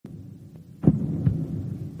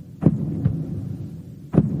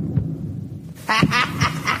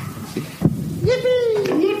Yippee!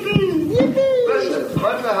 Yippee! Yippee! Listen,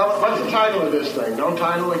 what's the title of this thing? Don't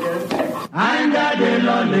title again?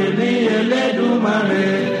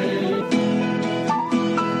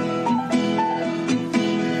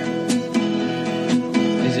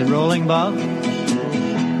 Is it rolling, Bob?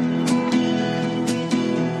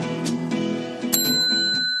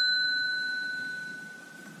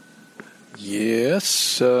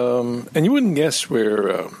 Yes, and you wouldn't guess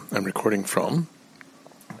where I'm recording from,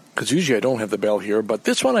 because usually I don't have the bell here, but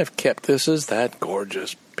this one I've kept. This is that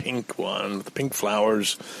gorgeous pink one with the pink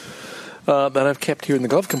flowers that I've kept here in the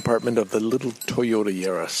glove compartment of the little Toyota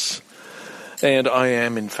Yaris. And I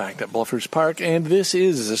am, in fact, at Bluffers Park, and this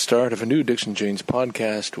is the start of a new Dixon Janes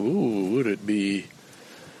podcast. Ooh, would it be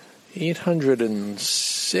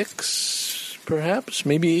 806, perhaps?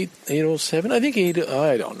 Maybe 807? I think I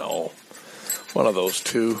don't know. One of those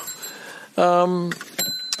two.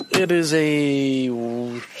 It is a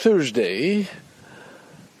Thursday,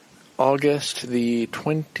 August the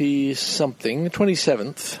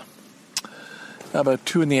 27th, about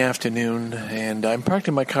 2 in the afternoon, and I'm parked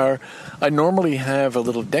in my car. I normally have a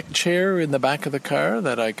little deck chair in the back of the car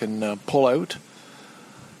that I can pull out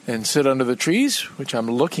and sit under the trees, which I'm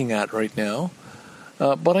looking at right now,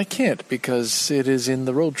 but I can't because it is in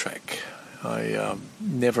the road trek. I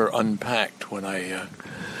never unpacked when I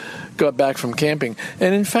got back from camping.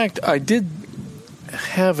 And in fact, I did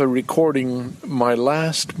have a recording my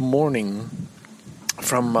last morning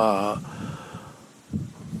from, I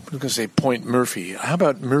was going to say Point Murphy. How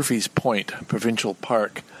about Murphy's Point Provincial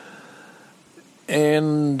Park?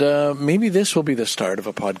 And maybe this will be the start of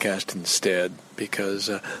a podcast instead, because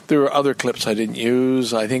there were other clips I didn't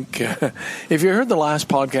use. I think if you heard the last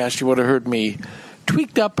podcast, you would have heard me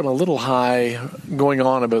tweaked up and a little high going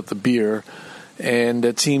on about the beer, and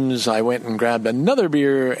it seems I went and grabbed another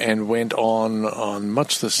beer and went on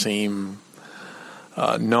much the same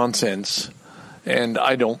nonsense, and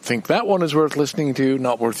I don't think that one is worth listening to,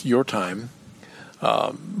 not worth your time.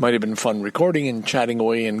 Might have been fun recording and chatting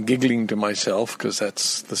away and giggling to myself, because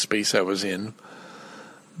that's the space I was in,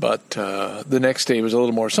 but the next day was a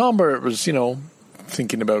little more somber. It was,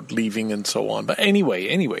 thinking about leaving and so on. But anyway,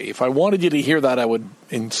 if I wanted you to hear that, I would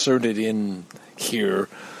insert it in here.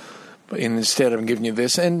 But instead, I'm giving you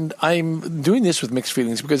this. And I'm doing this with mixed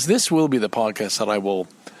feelings, because this will be the podcast that I will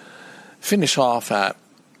finish off at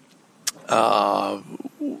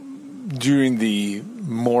during the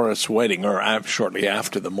Morris wedding, or shortly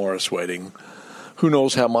after the Morris wedding. Who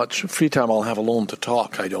knows how much free time I'll have alone to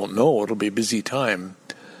talk. I don't know. It'll be a busy time.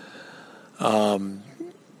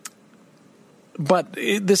 But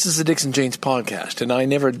this is a Dixon Janes podcast, and I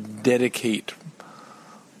never dedicate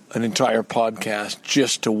an entire podcast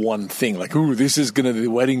just to one thing. Like, this is going to be the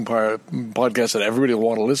wedding podcast that everybody will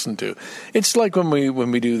want to listen to. It's like when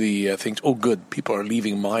we do the things. Oh, good, people are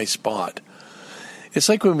leaving my spot. It's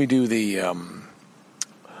like when we do the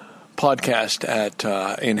podcast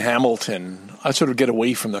in Hamilton. I sort of get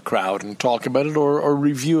away from the crowd and talk about it or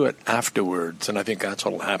review it afterwards, and I think that's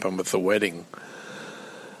what will happen with the wedding.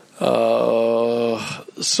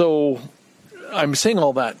 So I'm saying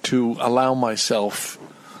all that to allow myself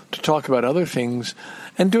to talk about other things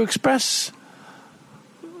and to express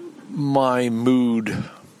my mood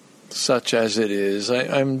such as it is.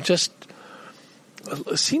 I'm just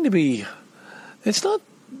seem to be, it's not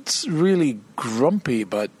really grumpy,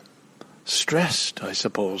 but stressed, I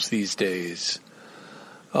suppose, these days.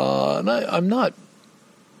 And I'm not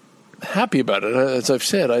happy about it. As I've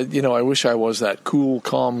said, I wish I was that cool,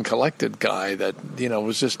 calm, collected guy that,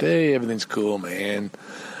 was just, hey, everything's cool, man.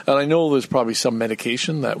 And I know there's probably some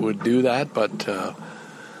medication that would do that, but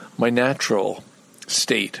my natural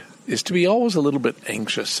state is to be always a little bit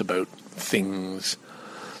anxious about things.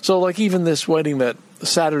 So, like even this wedding, that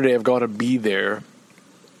Saturday I've got to be there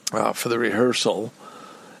for the rehearsal,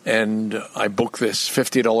 and I booked this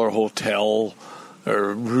 $50 hotel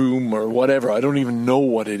or room or whatever. I don't even know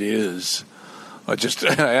what it is. I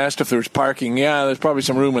asked if there's parking. Yeah, there's probably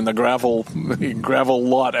some room in the gravel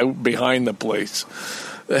lot out behind the place.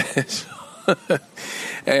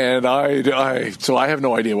 And so I have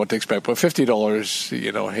no idea what to expect. But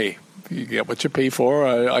 $50, hey, you get what you pay for.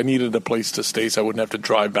 I needed a place to stay so I wouldn't have to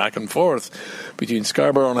drive back and forth between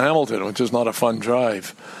Scarborough and Hamilton, which is not a fun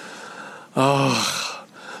drive.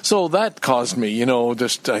 So that caused me,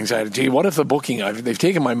 just anxiety. Gee, what if the booking, they've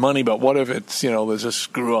taken my money, but what if it's, there's a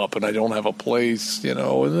screw up and I don't have a place, and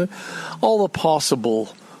all the possible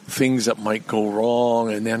things that might go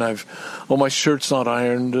wrong. And then my shirt's not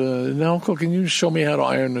ironed. Now, Uncle, can you show me how to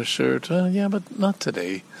iron the shirt? Yeah, but not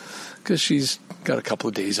today, because she's got a couple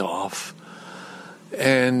of days off.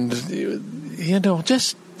 And,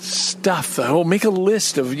 just stuff. Make a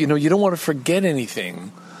list of, you don't want to forget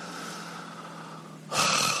anything.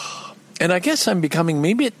 And I guess I'm becoming,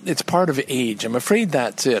 maybe it's part of age. I'm afraid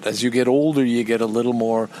that's it. As you get older, you get a little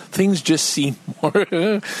more, things just seem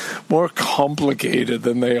more complicated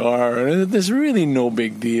than they are. And there's really no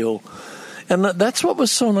big deal. And that's what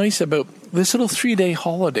was so nice about this little 3-day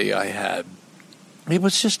holiday I had. It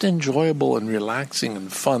was just enjoyable and relaxing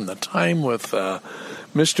and fun. The time with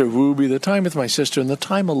Mr. Wooby, the time with my sister, and the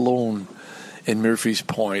time alone in Murphy's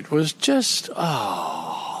Point was just,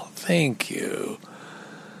 thank you.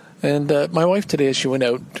 And my wife today, as she went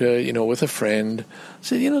out, with a friend,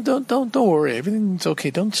 said, don't worry, everything's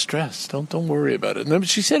okay. Don't stress. Don't worry about it. And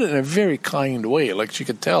she said it in a very kind way, like she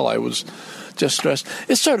could tell I was just stressed.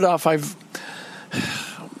 It started off.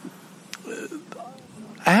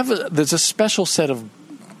 There's a special set of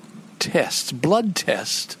tests, blood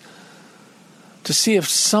tests, to see if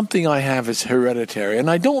something I have is hereditary.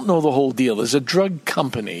 And I don't know the whole deal. There's a drug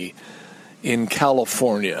company in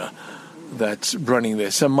California that's running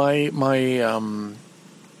this. And my I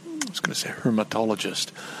was going to say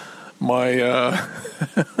hermatologist, the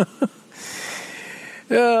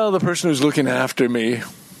person who's looking after me,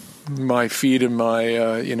 my feet and my,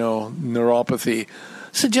 neuropathy,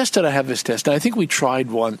 suggested I have this test. And I think we tried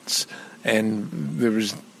once, and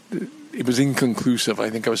it was inconclusive. I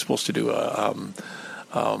think I was supposed to do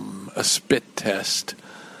a spit test,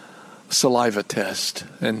 saliva test,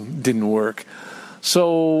 and didn't work.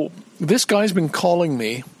 So this guy's been calling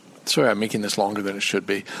me. Sorry, I'm making this longer than it should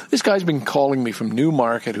be. This guy's been calling me from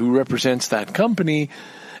Newmarket, who represents that company,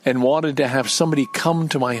 and wanted to have somebody come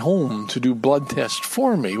to my home to do blood tests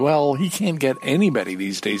for me. Well, he can't get anybody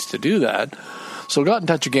these days to do that. So got in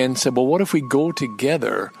touch again and said, well, what if we go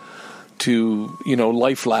together to,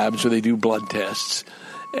 Life Labs where they do blood tests,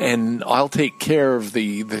 and I'll take care of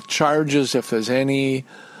the charges if there's any.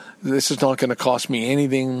 This is not going to cost me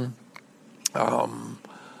anything.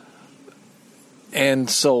 And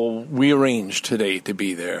so we arranged today to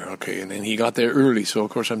be there. Okay. And then he got there early. So, of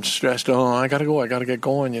course, I'm stressed. Oh, I got to go. I got to get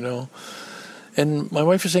going, And my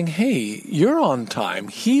wife is saying, hey, you're on time.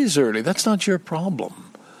 He's early. That's not your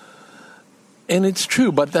problem. And it's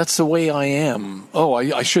true, but that's the way I am. Oh,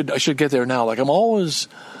 I should get there now. Like I'm almost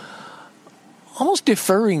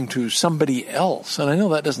deferring to somebody else. And I know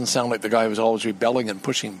that doesn't sound like the guy who's always rebelling and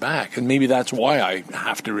pushing back. And maybe that's why I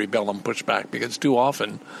have to rebel and push back, because too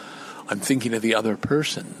often I'm thinking of the other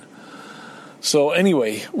person. So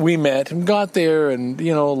anyway, we met and got there and,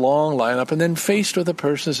 long lineup, and then faced with a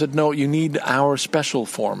person said, no, you need our special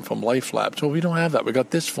form from Life Labs. Well, we don't have that. We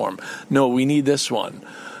got this form. No, we need this one.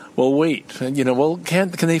 Well, wait, and,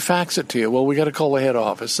 can they fax it to you? Well, we got to call the head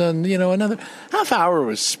office. And, another half hour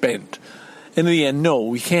was spent. And in the end, no,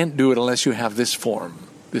 we can't do it unless you have this form,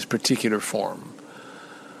 this particular form.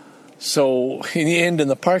 So in the end, in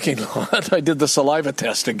the parking lot, I did the saliva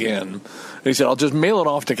test again. He said, I'll just mail it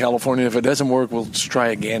off to California. If it doesn't work, we'll just try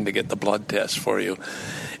again to get the blood test for you.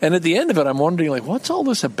 And at the end of it, I'm wondering, what's all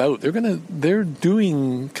this about? They're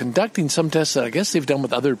conducting some tests that I guess they've done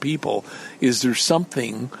with other people. Is there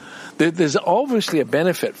something? There's obviously a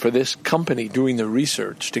benefit for this company doing the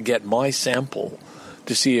research to get my sample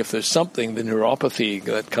to see if there's something, the neuropathy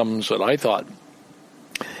that comes that I thought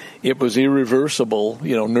it was irreversible,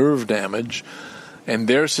 nerve damage, and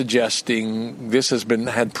they're suggesting this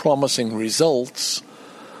had promising results,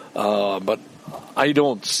 but I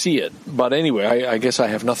don't see it. But anyway, I guess I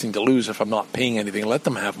have nothing to lose if I'm not paying anything. Let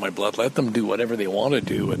them have my blood. Let them do whatever they want to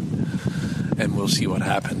do, and we'll see what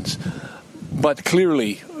happens. But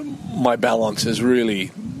clearly, my balance is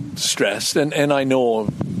really stressed, and I know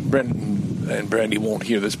Brenton and Brandy won't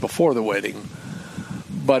hear this before the wedding,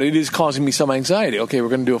 but it is causing me some anxiety. Okay, we're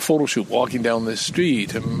going to do a photo shoot walking down this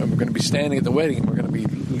street, and we're going to be standing at the wedding, and we're going to be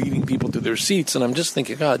leading people to their seats, and I'm just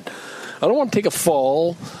thinking, God, I don't want to take a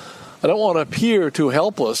fall. I don't want to appear too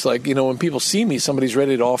helpless, like, when people see me, somebody's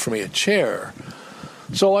ready to offer me a chair.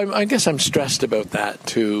 So I guess I'm stressed about that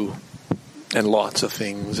too, and lots of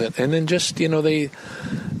things. And then just, they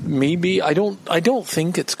maybe, I don't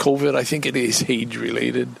think it's COVID. I think it is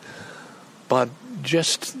age-related. But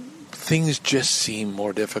just things just seem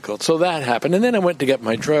more difficult. So that happened. And then I went to get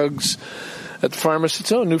my drugs at the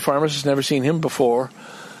pharmacist. Oh, new pharmacist, never seen him before.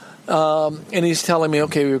 And he's telling me,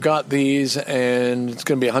 okay, we've got these, and it's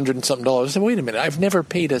going to be $100 and something. I said, wait a minute, I've never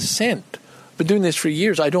paid a cent. Been doing this for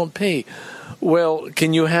years. I don't pay. Well,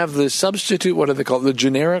 can you have the substitute? What do they call it? The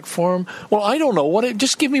generic form? Well, I don't know.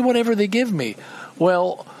 Just give me whatever they give me.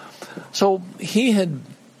 Well, so he had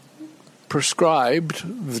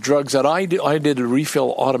prescribed the drugs that I did a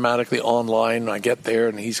refill automatically online. I get there,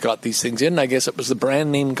 and he's got these things in. I guess it was the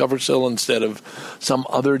brand name Coversil instead of some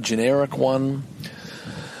other generic one.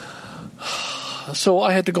 So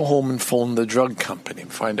I had to go home and phone the drug company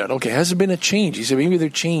and find out, okay, has there been a change? He said, maybe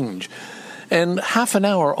there's change. And half an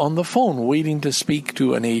hour on the phone waiting to speak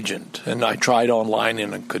to an agent. And I tried online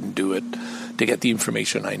and I couldn't do it to get the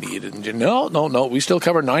information I needed. And no, we still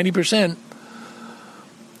cover 90%.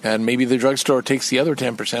 And maybe the drugstore takes the other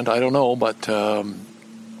 10%. I don't know, but no,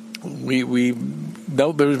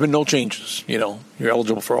 there's been no changes. You're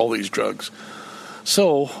eligible for all these drugs.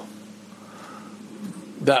 So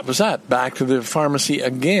that was that. Back to the pharmacy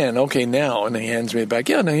again. Okay, now, and he hands me it back.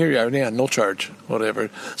 Yeah, now here you are. Yeah, no charge, whatever.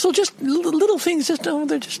 So just little things.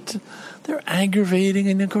 They're aggravating.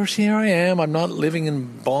 And of course, here I am. I'm not living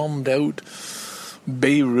in bombed out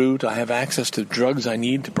Beirut. I have access to drugs I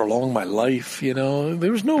need to prolong my life.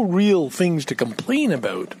 There's no real things to complain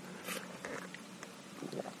about.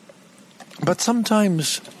 But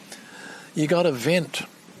sometimes you got to vent.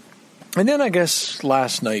 And then I guess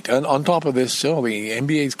last night, on top of this, the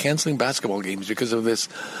NBA's canceling basketball games because of this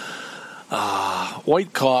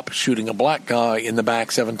white cop shooting a black guy in the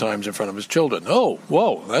back 7 times in front of his children. Oh,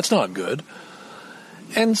 whoa, that's not good.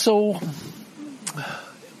 And so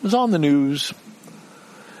it was on the news.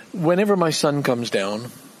 Whenever my son comes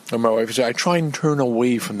down, or my wife says, I try and turn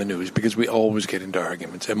away from the news because we always get into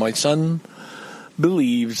arguments. And my son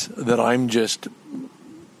believes that I'm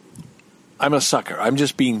a sucker. I'm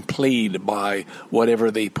just being played by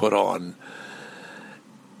whatever they put on.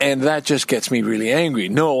 And that just gets me really angry.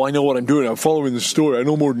 No, I know what I'm doing. I'm following the story. I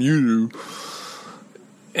know more than you do.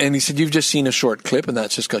 And he said, you've just seen a short clip, and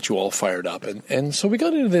that's just got you all fired up. And so we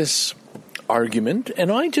got into this argument,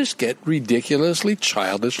 and I just get ridiculously,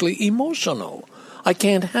 childishly emotional. I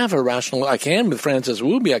can't have a rational... I can with Francis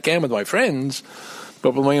Wooby. I can with my friends.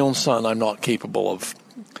 But with my own son, I'm not capable of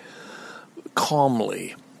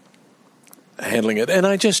calmly handling it. And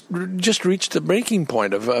I just reached the breaking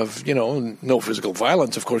point of no physical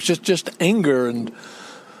violence, of course, just anger and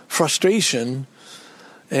frustration.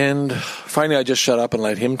 And finally I just shut up and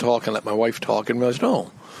let him talk and let my wife talk and realized,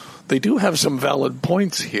 no, they do have some valid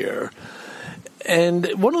points here. And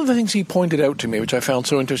one of the things he pointed out to me, which I found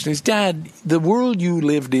so interesting, is, Dad, the world you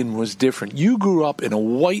lived in was different. You grew up in a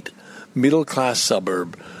white middle-class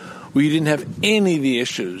suburb where you didn't have any of the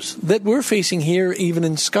issues that we're facing here, even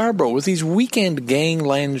in Scarborough, with these weekend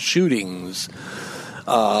gangland shootings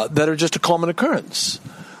that are just a common occurrence.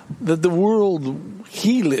 That the world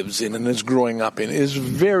he lives in and is growing up in is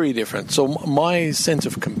very different. So my sense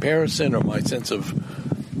of comparison, or my sense of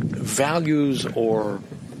values, or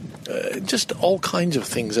just all kinds of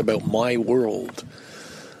things about my world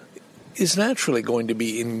is naturally going to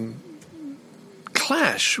be in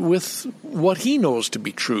clash with what he knows to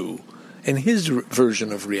be true and his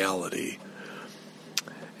version of reality.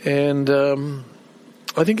 And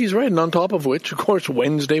I think he's right. And on top of which, of course,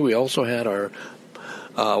 Wednesday we also had our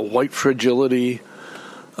white fragility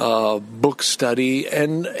book study,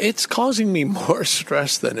 and it's causing me more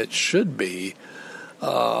stress than it should be.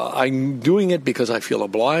 I'm doing it because I feel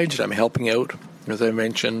obliged. I'm helping out, as I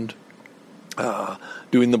mentioned,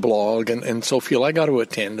 doing the blog, and so feel I got to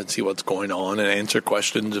attend and see what's going on and answer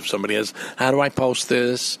questions if somebody has, how do I post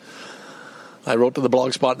this? I wrote to the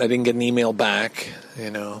blog spot and I didn't get an email back,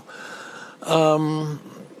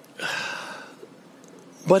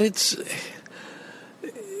 But it's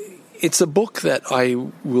a book that I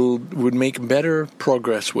would make better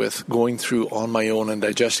progress with going through on my own and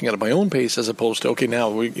digesting it at my own pace, as opposed to, okay, now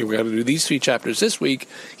we got to do these 3 chapters this week.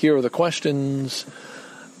 Here are the questions.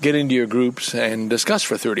 Get into your groups and discuss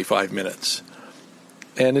for 35 minutes.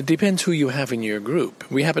 And it depends who you have in your group.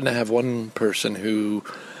 We happen to have one person who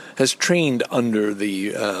has trained under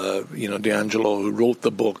the, D'Angelo, who wrote the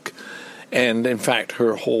book. And, in fact,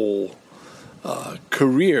 her whole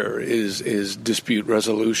career is dispute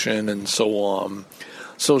resolution and so on.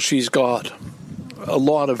 So she's got a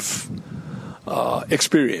lot of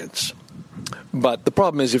experience. But the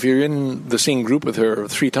problem is, if you're in the same group with her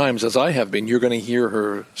 3 times, as I have been, you're going to hear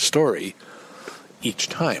her story each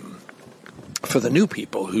time. For the new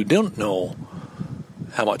people who don't know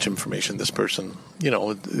how much information this person,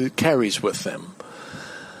 carries with them.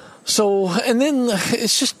 So, and then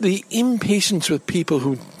it's just the impatience with people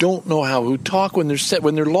who don't know who talk when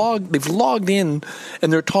they've logged in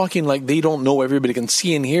and they're talking like they don't know everybody can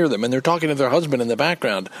see and hear them, and they're talking to their husband in the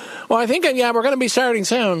background. Well, I think, we're going to be starting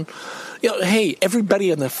soon. Hey,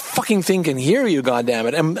 everybody in the fucking thing can hear you,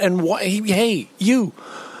 goddammit. And why, hey, you,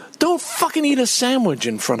 don't fucking eat a sandwich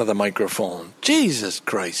in front of the microphone. Jesus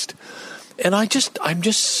Christ. And I'm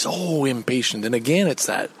just so impatient. And again, it's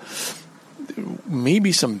that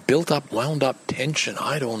maybe some built up, wound up tension.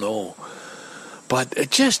 I don't know. But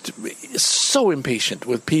it just so impatient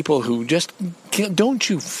with people who just don't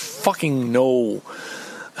you fucking know,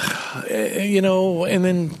 and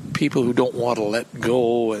then people who don't want to let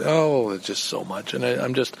go. And it's just so much. And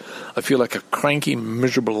I feel like a cranky,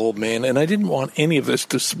 miserable old man. And I didn't want any of this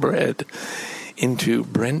to spread into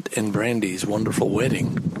Brent and Brandy's wonderful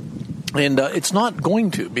wedding. And it's not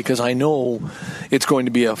going to, because I know it's going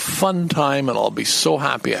to be a fun time, and I'll be so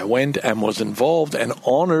happy I went and was involved and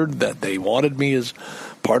honored that they wanted me as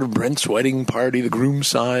part of Brent's wedding party, the groom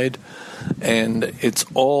side. And it's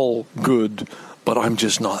all good, but I'm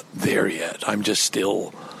just not there yet. I'm just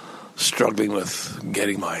still struggling with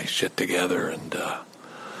getting my shit together. And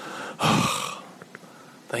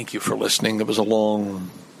thank you for listening. It was a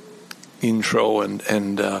long intro,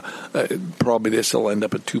 and probably this will end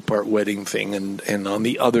up a 2-part wedding thing, and on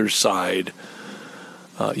the other side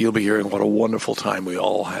you'll be hearing what a wonderful time we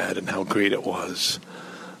all had and how great it was.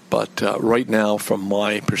 But right now, from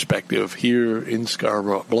my perspective here in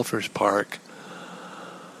Scarborough, Bluffers Park,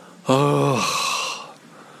 I'm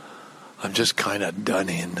just kind of done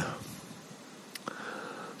in.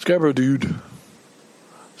 Scarborough Dude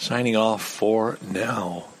signing off for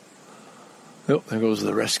now. Oh, there goes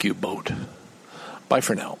the rescue boat. Bye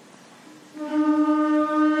for now.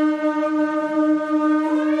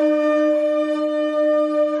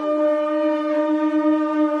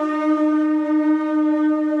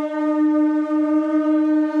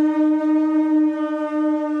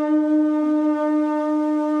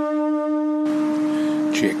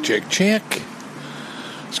 Check.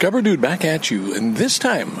 Scarborough Dude back at you, and this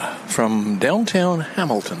time from downtown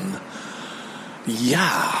Hamilton.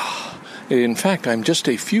 Yeah. In fact, I'm just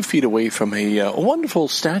a few feet away from a wonderful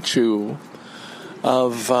statue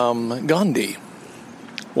of Gandhi,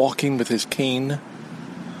 walking with his cane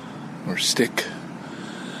or stick.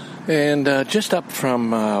 And just up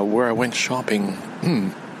from where I went shopping,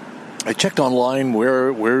 I checked online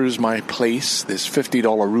where's my place, this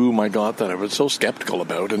 $50 room I got that I was so skeptical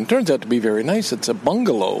about, and it turns out to be very nice. It's a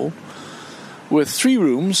bungalow with 3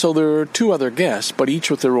 rooms, so there are 2 other guests, but each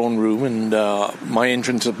with their own room, and my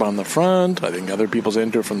entrance is on the front. I think other people's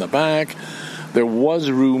enter from the back. There was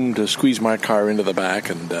room to squeeze my car into the back,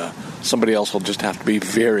 and somebody else will just have to be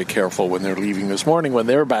very careful when they're leaving this morning, when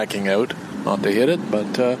they're backing out, not to hit it,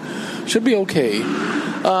 but should be okay.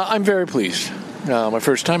 I'm very pleased. My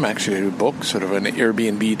first time actually to book sort of an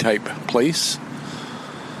Airbnb type place,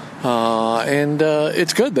 and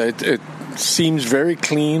it's good. It seems very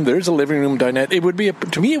clean. There's a living room, dinette. It would be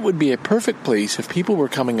to me it would be a perfect place if people were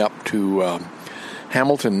coming up to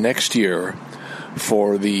Hamilton next year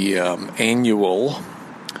for the annual.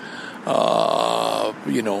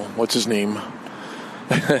 What's his name?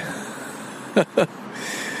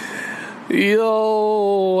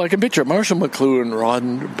 I can picture Marshall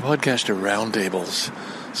McLuhan podcaster roundtables.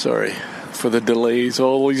 Sorry for the delays.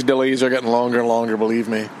 All these delays are getting longer and longer, believe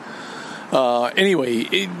me. Anyway,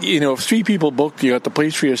 if 3 people book, you got the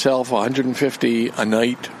place for yourself, $150 a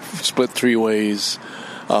night, split 3 ways.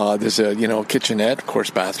 There's a, kitchenette, of course,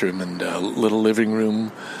 bathroom, and a little living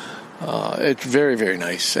room. It's very, very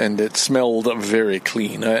nice, and it smelled very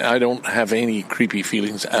clean. I don't have any creepy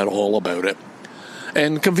feelings at all about it.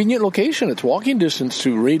 And convenient location. It's walking distance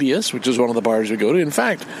to Radius, which is one of the bars we go to. In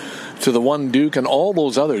fact, to the One Duke and all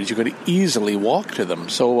those others, you could easily walk to them.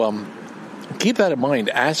 So keep that in mind.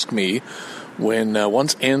 Ask me when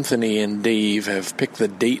once Anthony and Dave have picked the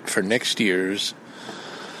date for next year's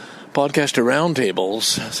podcaster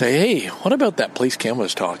roundtables. Say, hey, what about that place Ken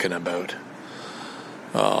was talking about?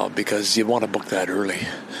 Because you want to book that early.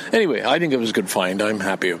 Anyway, I think it was a good find. I'm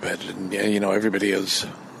happy with it. And, everybody is,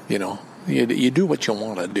 You do what you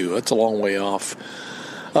want to do. It's a long way off.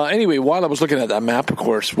 Anyway, while I was looking at that map, of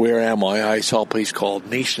course, where am I? I saw a place called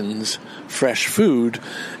Nations Fresh Food,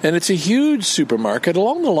 and it's a huge supermarket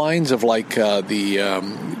along the lines of like the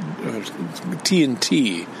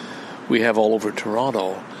T&T we have all over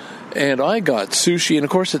Toronto. And I got sushi, and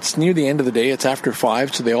of course it's near the end of the day. It's after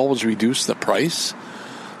 5, so they always reduce the price.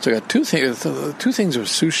 So I got two things of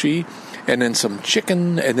sushi, and then some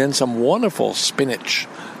chicken, and then some wonderful spinach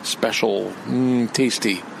special,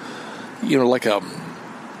 tasty, like a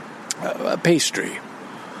pastry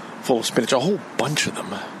full of spinach, a whole bunch of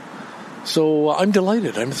them. So I'm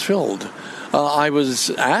delighted. I'm thrilled. I was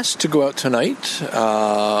asked to go out tonight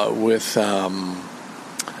with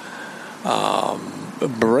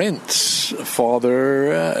Brent's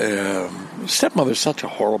father. Stepmother's such a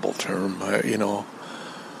horrible term,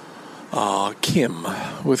 Kim,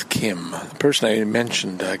 the person I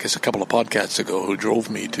mentioned, I guess, a couple of podcasts ago, who drove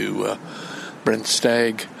me to Brent's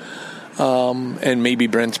stag, and maybe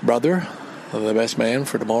Brent's brother, the best man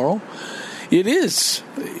for tomorrow. It is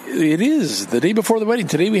the day before the wedding.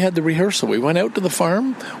 Today we had the rehearsal. We went out to the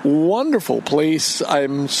farm. Wonderful place.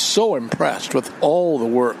 I'm so impressed with all the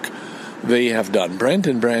work they have done. Brent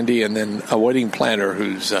and Brandy, and then a wedding planner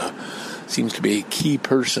who's seems to be a key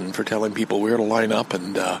person for telling people where to line up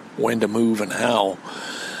and when to move and how.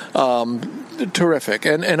 Terrific.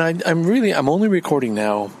 And I'm only recording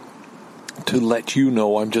now to let you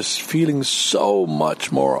know I'm just feeling so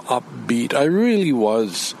much more upbeat. I really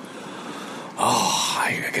was,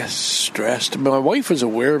 I guess, stressed. My wife was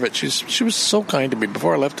aware of it. She was so kind to me.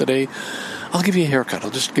 Before I left today, I'll give you a haircut.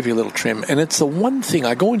 I'll just give you a little trim. And it's the one thing,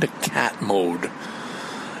 I go into cat mode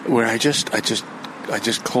where I just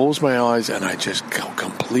close my eyes and I just go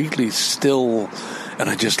completely still, and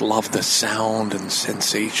I just love the sound and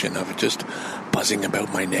sensation of it just buzzing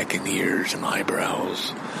about my neck and ears and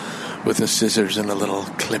eyebrows with the scissors and a little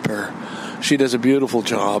clipper. She does a beautiful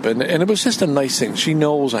job, and it was just a nice thing. She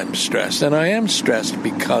knows I'm stressed, and I am stressed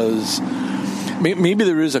because maybe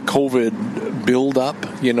there is a COVID build-up,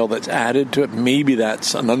 that's added to it. Maybe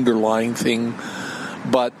that's an underlying thing,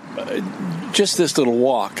 but just this little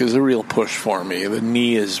walk is a real push for me. The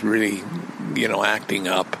knee is really, acting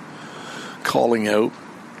up, calling out.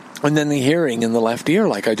 And then the hearing in the left ear,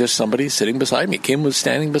 like somebody's sitting beside me. Kim was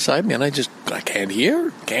standing beside me, and I can't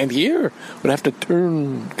hear. Would have to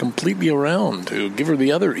turn completely around to give her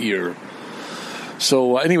the other ear.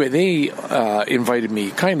 So anyway, they kindly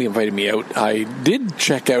invited me out. I did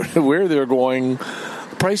check out where they're going,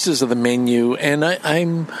 prices of the menu, and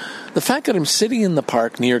the fact that I'm sitting in the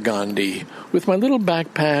park near Gandhi with my little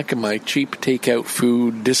backpack and my cheap takeout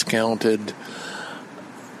food, discounted,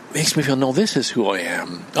 makes me feel, no, this is who I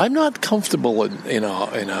am. I'm not comfortable in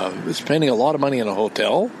spending a lot of money in a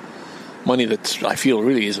hotel, money that I feel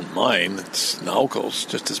really isn't mine. It's Naoko's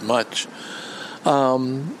just as much,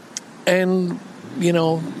 and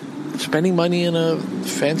spending money in a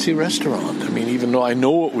fancy restaurant. I mean, even though I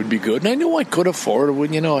know it would be good, and I know I could afford it,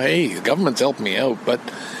 hey, the government's helped me out, but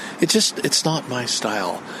it's not my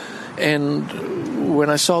style. And when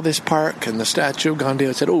I saw this park and the statue of Gandhi,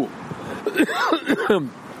 I said,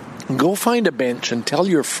 go find a bench and tell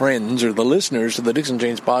your friends or the listeners of the Dixon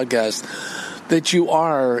James podcast that you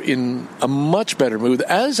are in a much better mood,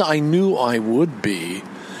 as I knew I would be.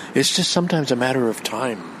 It's just sometimes a matter of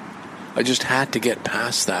time. I just had to get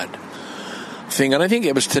past that thing. And I think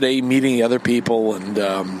it was today meeting other people, and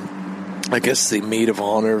I guess the maid of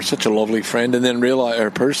honor, such a lovely friend, and then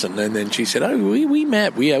person. And then she said, we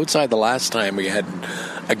met. Outside the last time we had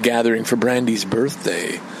a gathering for Brandy's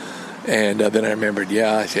birthday. And then I remembered,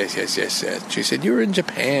 yes. She said, you're in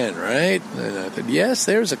Japan, right? And I said, yes,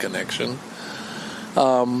 there's a connection.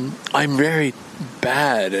 I'm very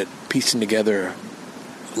bad at piecing together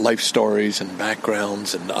life stories and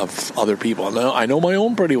backgrounds and of other people. Now, I know my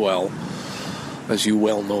own pretty well, as you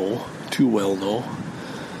too well know.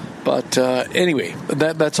 But anyway,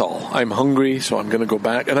 that's all. I'm hungry, so I'm going to go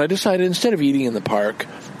back. And I decided, instead of eating in the park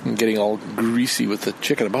and getting all greasy with the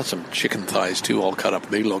chicken, I bought some chicken thighs too, all cut up.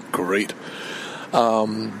 They look great.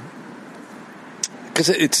 Because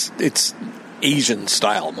it's Asian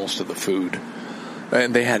style, most of the food.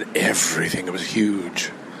 And they had everything. It was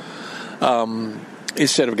huge.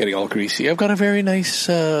 Instead of getting all greasy, I've got a very nice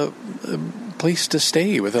place to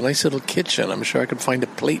stay with a nice little kitchen. I'm sure I could find a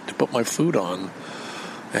plate to put my food on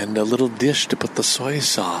and a little dish to put the soy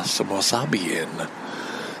sauce and wasabi in.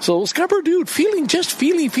 So, Scarborough Dude, feeling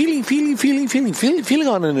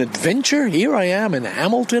on an adventure. Here I am in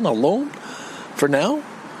Hamilton alone for now.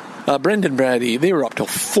 Brendan Brady, they were up till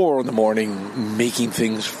 4 a.m, making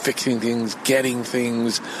things, fixing things, getting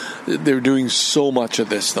things. They're doing so much of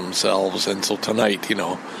this themselves. And so tonight,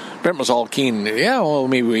 Brent was all keen. Yeah, well,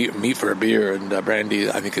 maybe we meet for a beer. And Brandy,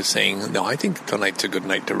 I think, is saying, no, I think tonight's a good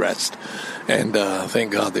night to rest. And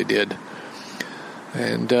thank God they did.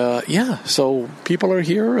 And so people are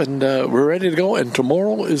here, and we're ready to go. And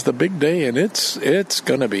tomorrow is the big day, and it's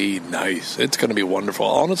going to be nice. It's going to be wonderful.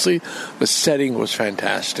 Honestly, the setting was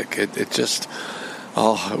fantastic. It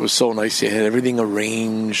was so nice. You had everything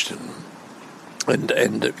arranged, and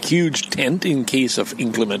a huge tent in case of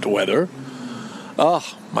inclement weather.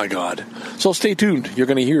 Oh, my God. So stay tuned. You're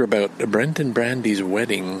going to hear about Brent and Brandy's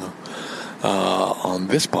wedding on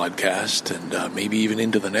this podcast, and maybe even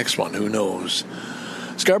into the next one. Who knows?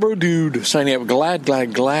 Scarborough Dude signing up. Glad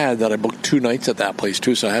that I booked 2 nights at that place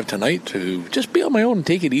too. So I have tonight to just be on my own and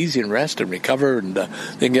take it easy and rest and recover, and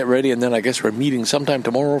then get ready. And then I guess we're meeting sometime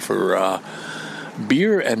tomorrow for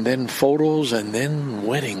beer and then photos and then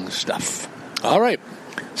wedding stuff. All right,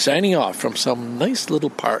 signing off from some nice little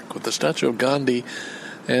park with the statue of Gandhi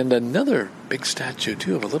and another big statue,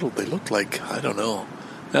 too, of a little, they look like, I don't know.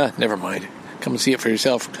 Never mind. Come and see it for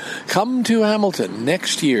yourself. Come to Hamilton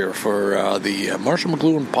next year for the Marshall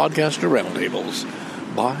McLuhan Podcaster Roundtables.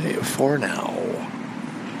 Bye for now.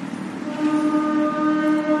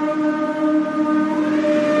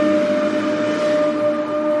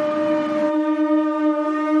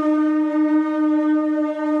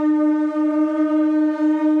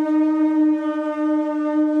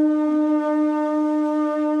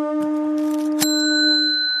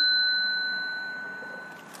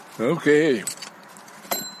 Okay.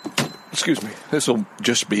 Excuse me. This will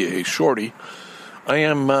just be a shorty. I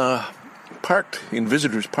am parked in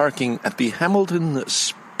visitors parking at the Hamilton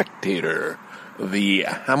Spectator. The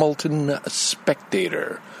Hamilton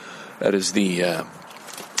Spectator. That is the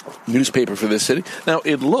newspaper for this city. Now,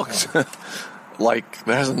 it looks like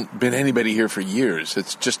there hasn't been anybody here for years.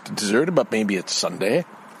 It's just deserted, but maybe it's Sunday.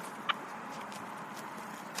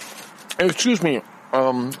 Excuse me,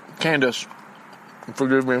 Candace.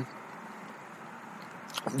 Forgive me.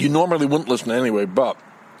 You normally wouldn't listen anyway, but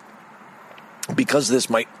because this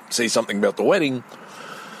might say something about the wedding,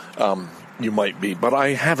 you might be. But I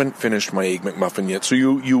haven't finished my Egg McMuffin yet, so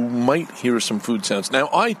you might hear some food sounds. Now,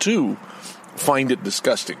 I, too, find it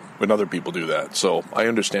disgusting when other people do that, so I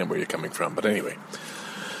understand where you're coming from. But anyway,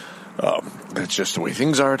 that's just the way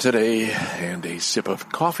things are today, and a sip of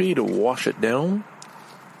coffee to wash it down.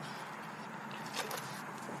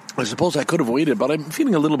 I suppose I could have waited, but I'm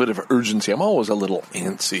feeling a little bit of urgency. I'm always a little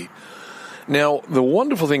antsy. Now, the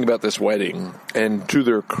wonderful thing about this wedding, and to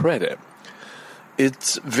their credit,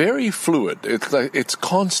 it's very fluid. It's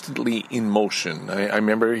constantly in motion. I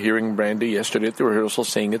remember hearing Brandy yesterday at the rehearsal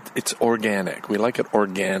saying it's organic. We like it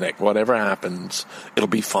organic. Whatever happens, it'll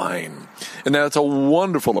be fine. And that's a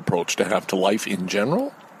wonderful approach to have to life in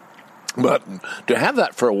general. But to have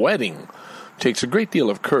that for a wedding takes a great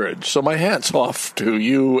deal of courage. So my hat's off to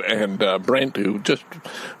you and Brent, who just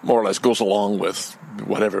more or less goes along with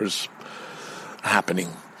whatever's happening.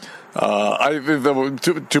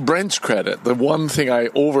 To Brent's credit, the one thing I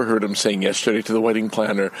overheard him saying yesterday to the wedding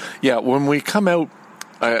planner, when we come out,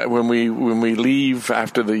 when we leave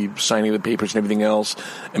after the signing of the papers and everything else,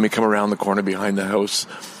 and we come around the corner behind the house,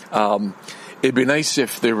 it'd be nice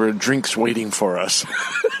if there were drinks waiting for us.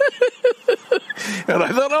 And I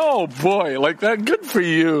thought, oh boy, like that, good for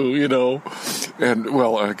you, you know. And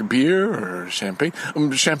well, beer or champagne?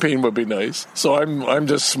 Champagne would be nice. So I'm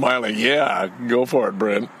just smiling. Yeah, go for it,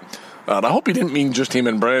 Brent. And I hope he didn't mean just him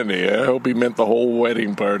and Brandy. I hope he meant the whole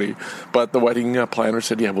wedding party. But the wedding planner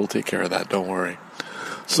said, yeah, we'll take care of that. Don't worry.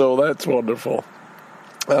 So that's wonderful.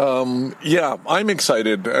 I'm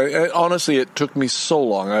excited. Honestly, it took me so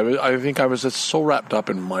long. I think I was just so wrapped up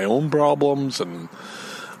in my own problems and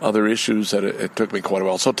other issues that it took me quite a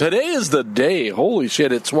while. So today is the day. Holy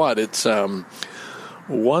shit! It's what? It's about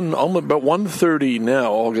 1:30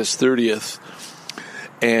 now, August 30th,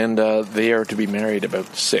 and they are to be married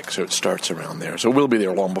about 6, so it starts around there. So we'll be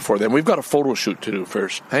there long before then. We've got a photo shoot to do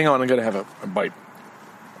first. Hang on, I'm going to have a bite.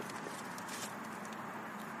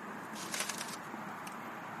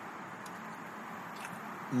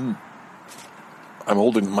 I'm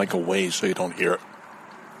holding the mic away so you don't hear it.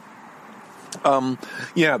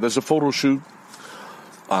 There's a photo shoot.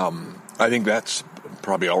 I think that's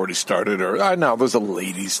probably already started, or no, there's a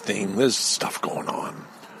ladies thing. There's stuff going on.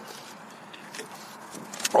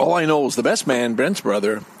 All I know is the best man, Brent's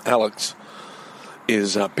brother, Alex,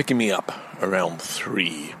 is picking me up around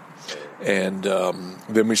 3. And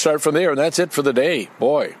then we start from there, and that's it for the day.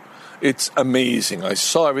 Boy, it's amazing. I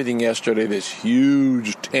saw everything yesterday, this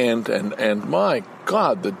huge tent, and my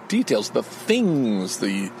God, the details, the things,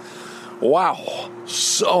 wow,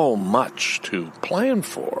 so much to plan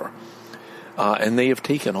for. And they have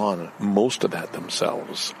taken on most of that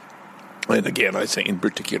themselves. And again, I say in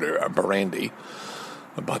particular, Brandy.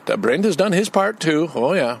 But Brent has done his part too.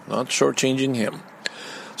 Oh yeah, not shortchanging him.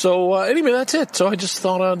 So anyway, that's it. So I just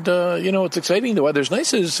thought I'd, it's exciting. The weather's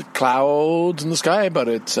nice. There's clouds in the sky, but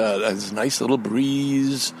it's a nice little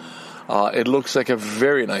breeze. It looks like a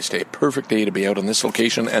very nice day. Perfect day to be out on this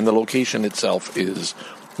location. And the location itself is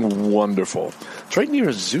wonderful. It's right near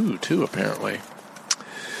a zoo too, apparently.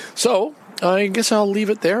 So I guess I'll leave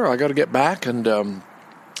it there. I got to get back, and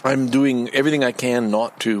I'm doing everything I can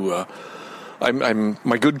not to.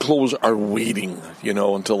 My good clothes are waiting,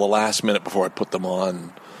 until the last minute before I put them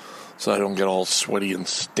on, so I don't get all sweaty and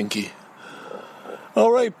stinky.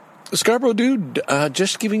 All right, Scarborough dude,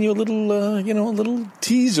 just giving you a little, a little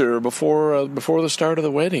teaser before the start of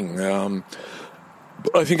the wedding.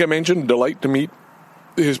 I think I mentioned delight to meet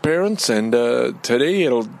his parents, and today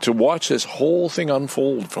to watch this whole thing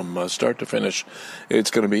unfold from start to finish.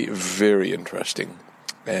 It's going to be very interesting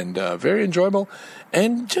and very enjoyable,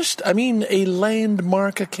 and just, I mean, a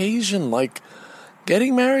landmark occasion. Like,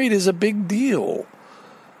 getting married is a big deal,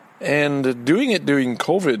 and doing it during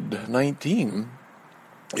COVID-19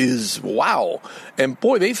 is wow. And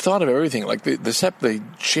boy, they've thought of everything, like the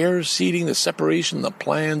chair seating, the separation, the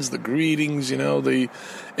plans, the greetings, the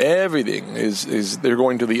everything is they're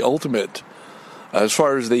going to the ultimate as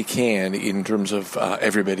far as they can in terms of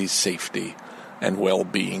everybody's safety and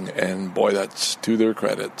well-being, and boy, that's to their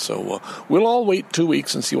credit. So we'll all wait 2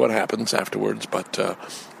 weeks and see what happens afterwards, but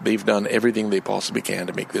they've done everything they possibly can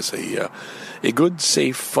to make this a good,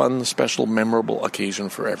 safe, fun, special, memorable occasion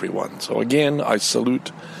for everyone. So again, I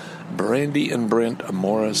salute Brandy and Brent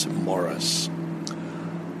Morris.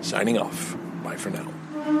 Signing off. Bye for now.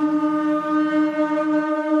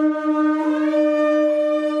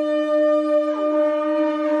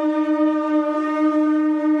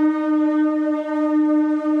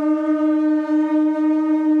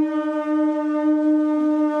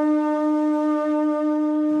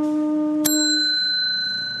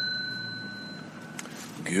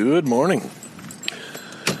 Good morning.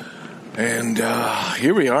 And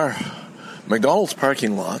here we are, McDonald's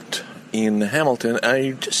parking lot in Hamilton.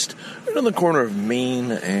 I just right on the corner of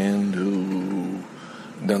Main and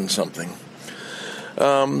done something.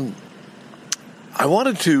 I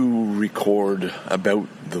wanted to record about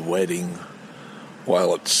the wedding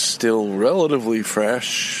while it's still relatively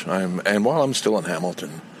fresh, and while I'm still in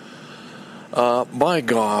Hamilton. My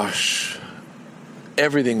gosh,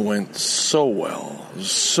 everything went so well,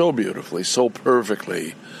 so beautifully, so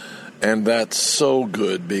perfectly. And that's so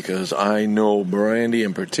good because I know Brandy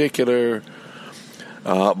in particular,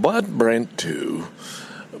 but Brent too,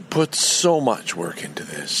 put so much work into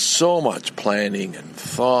this, so much planning and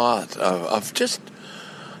thought of just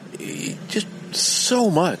so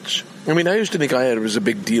much. I mean, I used to think it was a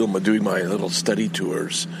big deal doing my little study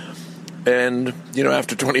tours. And,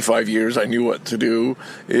 after 25 years, I knew what to do.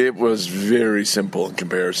 It was very simple in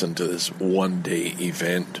comparison to this one-day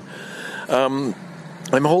event.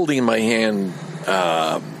 I'm holding in my hand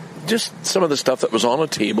just some of the stuff that was on a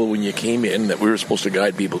table when you came in that we were supposed to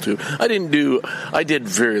guide people to. I did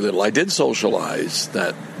very little. I did socialize.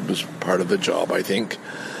 That was part of the job, I think.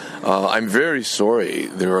 I'm very sorry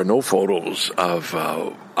there are no photos of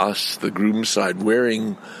us, the groom's side,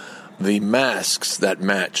 wearing the masks that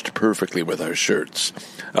matched perfectly with our shirts.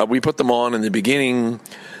 We put them on in the beginning,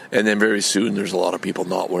 and then very soon there's a lot of people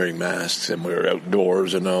not wearing masks, and we were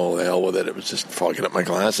outdoors, and oh, the hell with it. It was just fogging up my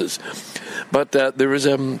glasses. But there was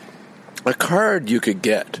a card you could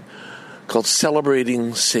get called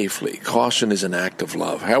Celebrating Safely. Caution is an act of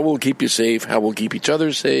love. How we'll keep you safe, how we'll keep each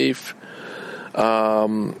other safe.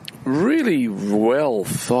 Really well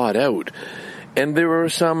thought out. And there were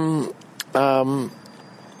some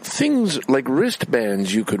things like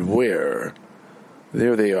wristbands you could wear.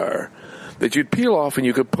 There they are. That you'd peel off and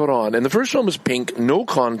you could put on. And the first one was pink, no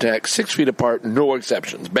contact, 6 feet apart, no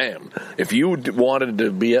exceptions. Bam. If you wanted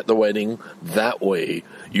to be at the wedding that way,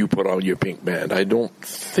 you put on your pink band. I don't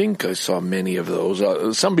think I saw many of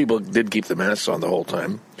those. Some people did keep the masks on the whole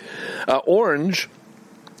time. Orange,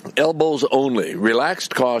 elbows only.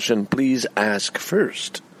 Relaxed caution, please ask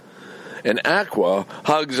first. And aqua,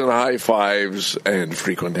 hugs and high fives and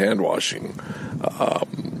frequent hand washing.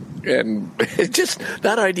 And just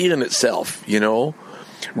that idea in itself,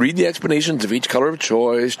 read the explanations of each color of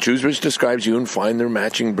choice, choose which describes you, and find their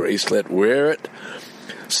matching bracelet. Wear it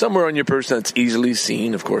somewhere on your person that's easily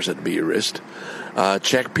seen. Of course, that'd be your wrist.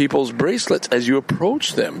 Check people's bracelets as you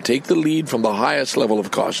approach them. Take the lead from the highest level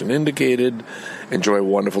of caution indicated. Enjoy a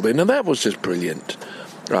wonderful day. Now, that was just brilliant.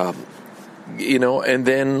 And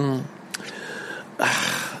then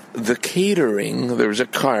the catering, there's a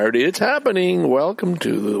card. It's happening. Welcome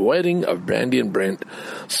to the wedding of Brandy and Brent,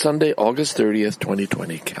 Sunday, August 30th,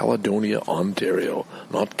 2020, Caledonia, Ontario,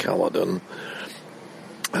 not Caledon.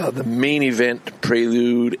 The main event,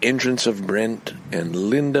 prelude, entrance of Brent and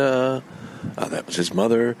Linda. That was his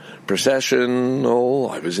mother. Procession. Oh,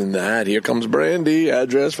 I was in that. Here comes Brandy.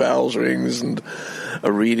 Address, vowels, rings, and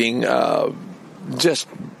a reading. Just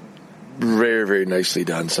very, very nicely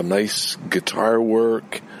done. Some nice guitar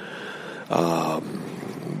work.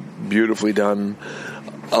 Beautifully done.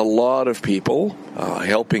 A lot of people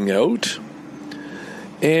helping out.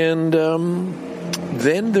 And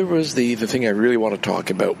then there was the thing I really want to talk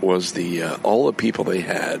about was all the people they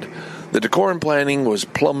had. The decor and planning was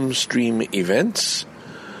Plum Stream Events.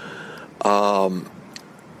 Now,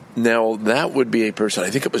 that would be a person, I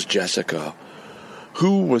think it was Jessica,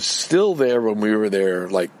 who was still there when we were there,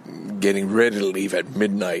 like getting ready to leave at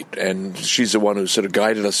midnight. And she's the one who sort of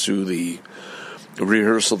guided us through the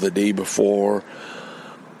rehearsal the day before.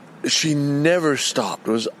 She never stopped.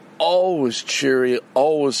 It was always cheery,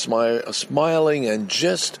 always smiling, and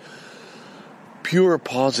just pure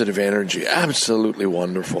positive energy. Absolutely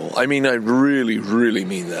wonderful. I mean, I really, really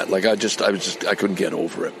mean that. Like, I couldn't get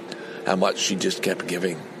over it, how much she just kept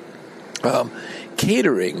giving.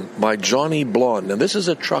 Catering by Johnny Blonde. Now, this is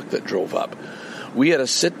a truck that drove up. We had a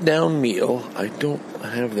sit-down meal. I don't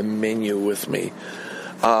have the menu with me.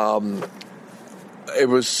 It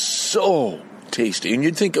was so tasty. And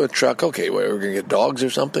you'd think of a truck, okay, we're going to get dogs or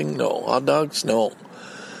something? No. Hot dogs? No.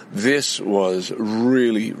 This was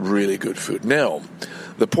really, really good food. Now,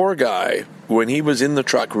 the poor guy, when he was in the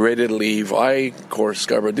truck ready to leave, I, of course,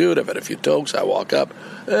 Scarborough dude, I've had a few tokes. I walk up,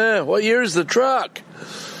 what year's the truck?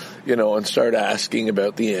 And start asking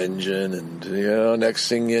about the engine, and, next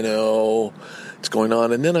thing you know, it's going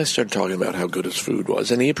on. And then I started talking about how good his food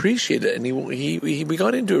was, and he appreciated it, and we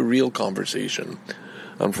got into a real conversation.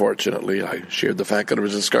 Unfortunately, I shared the fact that it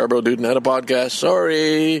was a Scarborough dude and had a podcast.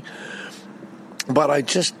 Sorry. But I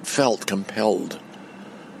just felt compelled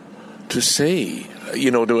to say,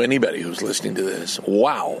 to anybody who's listening to this,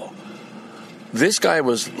 wow, this guy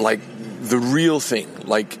was like the real thing.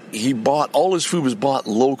 Like, all his food was bought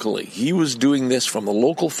locally. He was doing this from the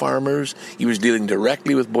local farmers. He was dealing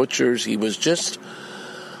directly with butchers. He was just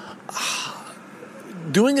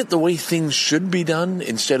doing it the way things should be done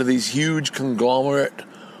instead of these huge conglomerate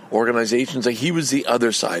organizations. Like, he was the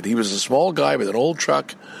other side. He was a small guy with an old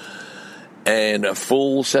truck and a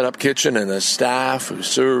full set-up kitchen and a staff who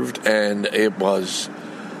served, and it was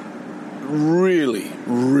really,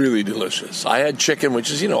 really delicious. I had chicken, which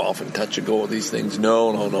is, often touch and go with these things.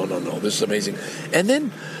 No. This is amazing. And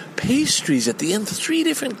then pastries at the end, 3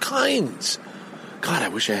 different kinds. God, I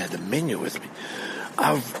wish I had the menu with me.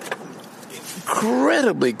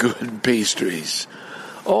 Incredibly good pastries.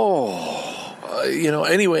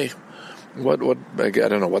 Anyway, what I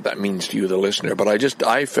don't know what that means to you, the listener, but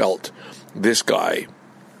I felt this guy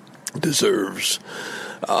deserves,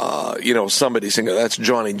 somebody singing. That's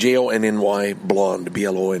Johnny, Jonny, Blonde,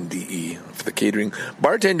 Blonde, for the catering.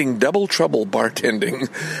 Bartending, Double Trouble Bartending.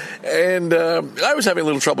 And I was having a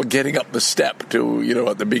little trouble getting up the step to,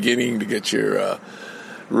 at the beginning to get your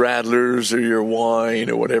radlers or your wine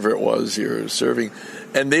or whatever it was you're serving.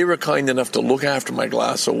 And they were kind enough to look after my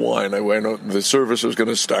glass of wine. I went out, the service was going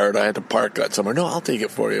to start. I had to park that somewhere. No, I'll take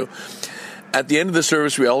it for you. At the end of the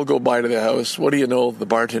service, we all go by to the house. What do you know? The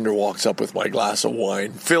bartender walks up with my glass of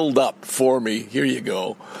wine, filled up for me. Here you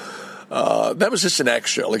go. That was just an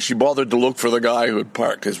extra. Like, she bothered to look for the guy who had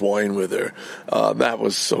parked his wine with her. That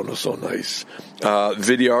was so nice.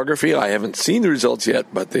 Videography, I haven't seen the results yet,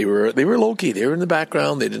 but they were low-key. They were in the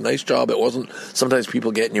background. They did a nice job. It wasn't sometimes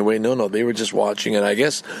people get in your way. No, they were just watching. And I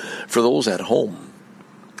guess for those at home,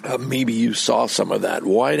 maybe you saw some of that.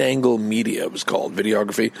 Wide Angle Media was called,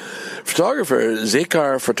 videography. Photographer,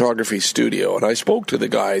 Zekar Photography Studio. And I spoke to the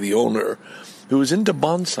guy, the owner, who was into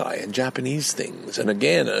bonsai and Japanese things. And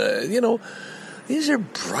again, these are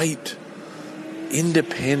bright,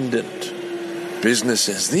 independent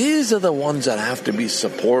businesses. These are the ones that have to be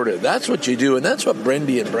supported. That's what you do. And that's what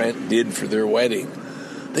Brendy and Brant did for their wedding.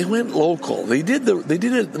 They went local. They did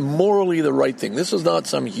it morally the right thing. This is not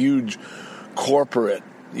some huge corporate,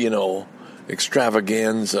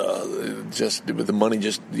 extravaganza, just with the money,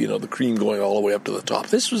 the cream going all the way up to the top.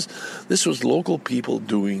 This was local people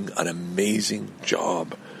doing an amazing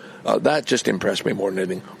job. That just impressed me more than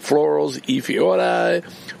anything. Florals, Ifiore,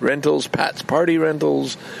 rentals, Pat's Party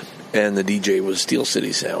Rentals, and the DJ was Steel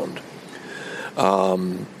City Sound.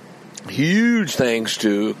 Huge thanks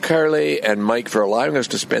to Carly and Mike for allowing us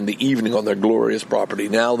to spend the evening on their glorious property.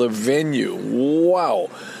 Now, the venue, wow.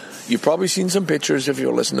 You've probably seen some pictures if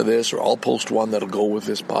you're listening to this, or I'll post one that'll go with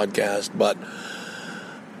this podcast, but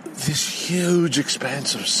this huge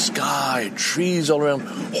expanse of sky, trees all around,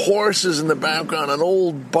 horses in the background, an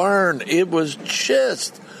old barn. It was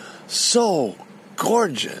just so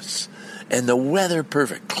gorgeous. And the weather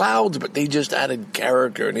perfect. Clouds, but they just added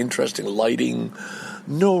character and interesting lighting.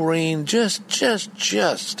 No rain, just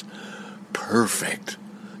perfect.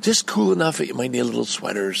 Just cool enough that you might need a little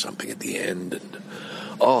sweater or something at the end. And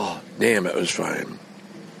oh, damn, it was fine.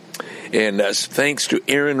 And thanks to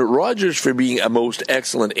Erin Rogers for being a most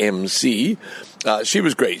excellent MC. She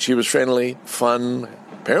was great. She was friendly, fun.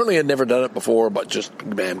 Apparently had never done it before, but just,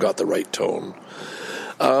 man, got the right tone.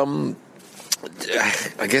 I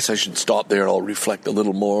guess I should stop there and I'll reflect a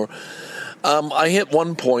little more. I hit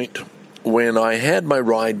one point when I had my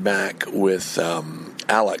ride back with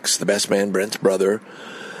Alex, the best man, Brent's brother.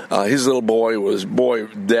 His little boy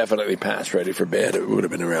definitely past ready for bed. It would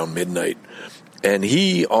have been around midnight. And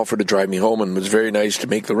he offered to drive me home and was very nice to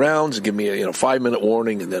make the rounds and give me a 5-minute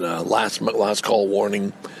warning and then a last call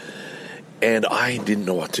warning. And I didn't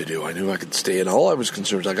know what to do. I knew I could stay, and all I was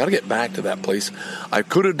concerned was I got to get back to that place. I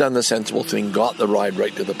could have done the sensible thing, got the ride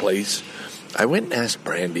right to the place. I went and asked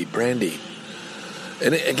Brandy,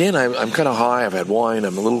 and again, I'm kind of high. I've had wine.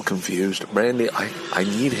 I'm a little confused. Brandy, I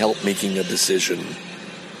need help making a decision.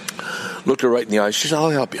 Looked her right in the eyes. She said, I'll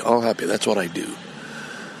help you. That's what I do.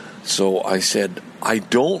 So I said, I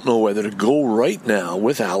don't know whether to go right now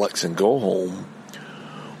with Alex and go home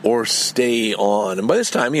or stay on. And by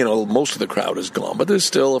this time, most of the crowd is gone, but there's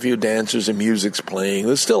still a few dancers and music's playing.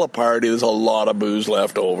 There's still a party. There's a lot of booze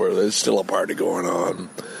left over. There's still a party going on.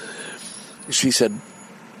 She said,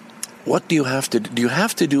 what do you have to do? Do you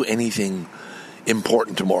have to do anything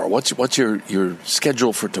important tomorrow? What's your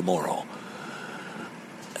schedule for tomorrow?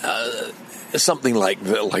 Something like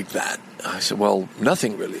that. I said, well,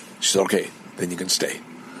 nothing really. She said, okay, then you can stay.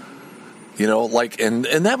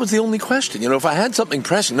 And that was the only question. If I had something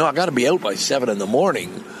pressing, I got to be out by 7 a.m.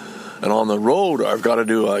 and on the road, I've got to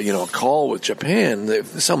do a call with Japan,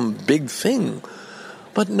 some big thing.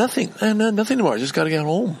 But nothing tomorrow. I just got to get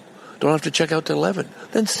home. Don't have to check out till 11.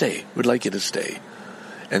 Then stay. We'd like you to stay.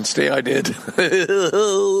 And stay I did. To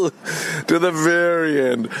the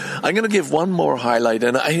very end. I'm going to give one more highlight,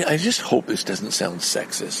 and I just hope this doesn't sound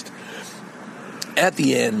sexist. At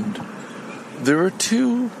the end, there were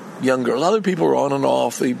 2 young girls. Other people were on and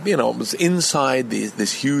off. It was inside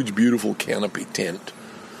this huge, beautiful canopy tent.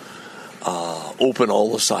 Open,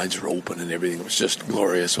 all the sides were open and everything. It was just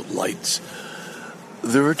glorious with lights.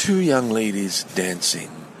 There were 2 young ladies dancing.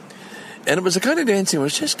 And it was the kind of dancing where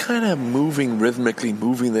it was just kind of moving rhythmically,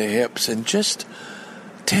 moving the hips and just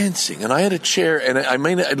dancing. And I had a chair, and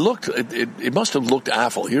it must have looked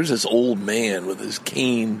awful. Here's this old man with his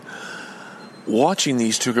cane watching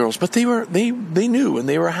these 2 girls, but they knew and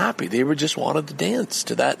they were happy. They were just wanted to dance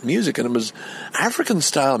to that music, and it was African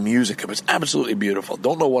style music. It was absolutely beautiful.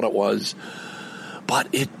 Don't know what it was, but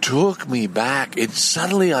it took me back.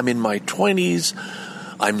 Suddenly I'm in my 20s.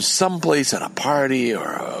 I'm someplace at a party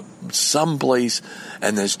or someplace,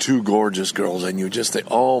 and there's 2 gorgeous girls, and you just think,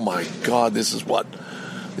 oh my God, this is what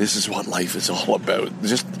life is all about.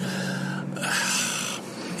 Just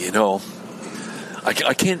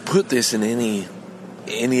I can't put this in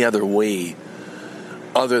any other way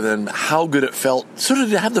other than how good it felt sort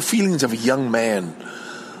of to have the feelings of a young man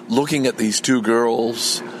looking at these 2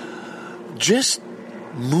 girls just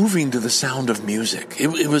moving to the sound of music.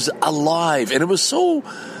 It was alive, and it was so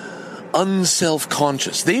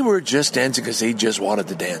unself-conscious. They were just dancing because they just wanted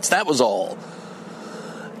to dance. That was all.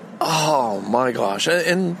 Oh my gosh.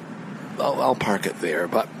 And I'll park it there,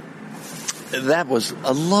 but that was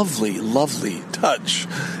a lovely, lovely touch.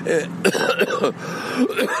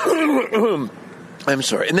 I'm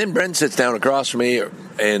sorry. And then Brent sits down across from me,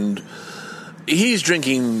 and he's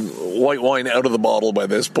drinking white wine out of the bottle by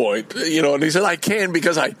this point, and he said, I can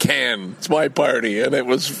because I can. It's my party. And it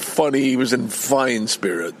was funny. He was in fine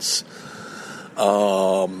spirits.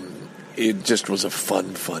 It just was a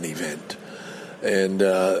fun event. And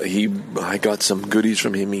I got some goodies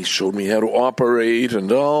from him. He showed me how to operate,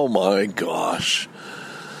 and oh my gosh,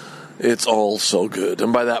 it's all so good.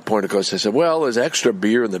 And by that point, of course, I said, well, there's extra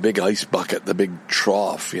beer in the big ice bucket, the big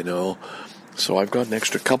trough, So I've got an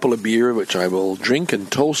extra couple of beer, which I will drink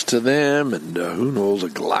and toast to them, and who knows, a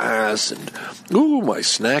glass, and my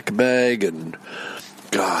snack bag, and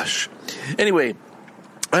gosh. Anyway,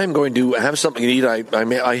 I'm going to have something to eat.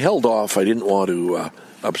 I held off. I didn't want to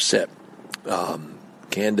upset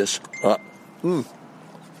Candace.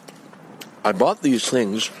 I bought these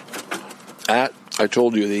things at, I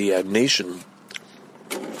told you, the Nation,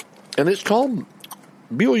 and it's called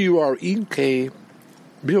Bourekas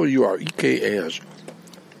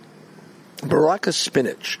Baraka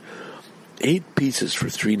spinach, 8 pieces for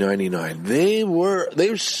 $3.99.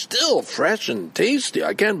 They're still fresh and tasty.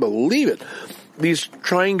 I can't believe it. These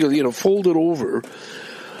triangle, folded over,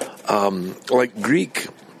 like Greek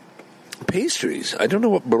pastries. I don't know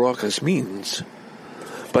what Barakas means,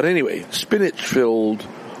 but anyway, spinach filled,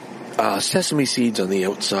 sesame seeds on the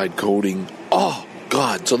outside coating. Oh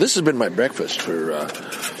God! So this has been my breakfast for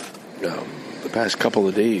the past couple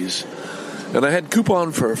of days, and I had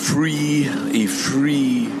coupon for a free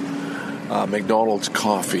McDonald's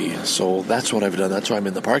coffee. So that's what I've done. That's why I'm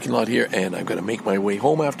in the parking lot here, and I'm going to make my way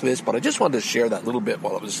home after this. But I just wanted to share that little bit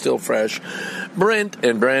while it was still fresh. Brent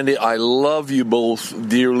and Brandy, I love you both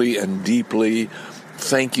dearly and deeply.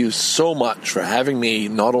 thank you so much for having me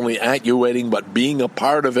not only at your wedding, but being a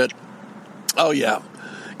part of it. Oh, yeah.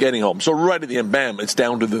 Getting home. So right at the end, bam, it's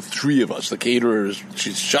down to the three of us. The caterers,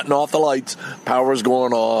 she's shutting off the lights, power's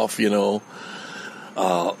going off, By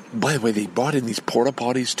the way, they brought in these porta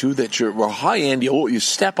potties too that were high-end. You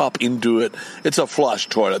step up into it. It's a flush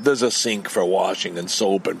toilet. There's a sink for washing and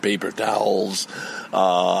soap and paper towels.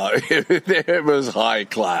 It was high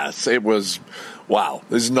class. It was, wow.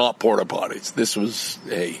 This is not porta potties. This was,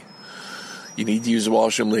 hey, you need to use the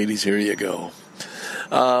washroom, ladies. Here you go.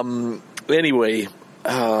 Anyway,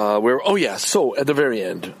 so at the very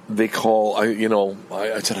end, they call,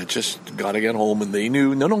 I said, I just got to get home, and they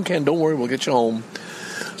knew, no, Ken, don't worry, we'll get you home.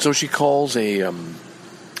 So she calls a,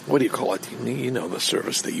 what do you call it? The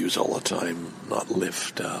service they use all the time, not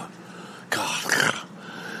Lyft. God.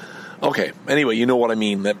 Okay, anyway, you know what I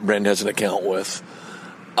mean, that Brent has an account with.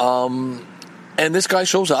 And this guy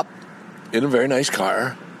shows up in a very nice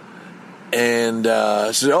car and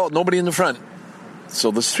says, oh, nobody in the front. So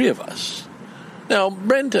there's three of us. Now,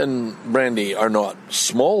 Brent and Brandy are not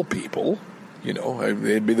small people.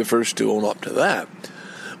 They'd be the first to own up to that.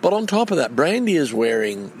 But on top of that, Brandy is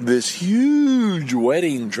wearing this huge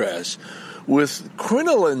wedding dress with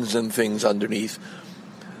crinolines and things underneath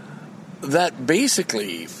that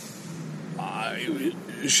basically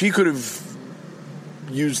she could have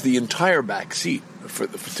used the entire back seat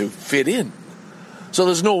to fit in. So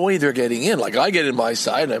there's no way they're getting in. Like, I get in my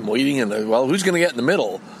side, I'm waiting, and, who's going to get in the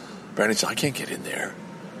middle? Brandy said, I can't get in there.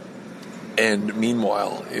 And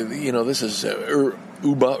meanwhile, this is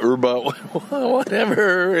Urba,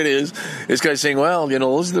 whatever it is. This guy's saying,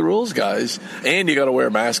 those are the rules, guys. And you got to wear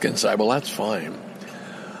a mask inside. Well, that's fine.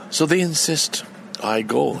 So they insist I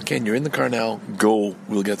go. Ken, you're in the car now. Go.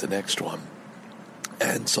 We'll get the next one.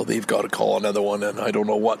 And so they've got to call another one, and I don't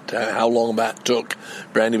know how long that took.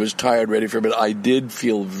 Brandy was tired, ready for it, but I did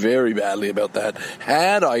feel very badly about that.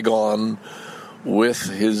 Had I gone with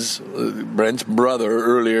Brent's brother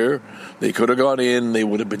earlier, they could have got in, they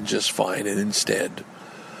would have been just fine, and instead,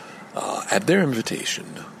 at their invitation,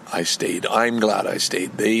 I stayed. I'm glad I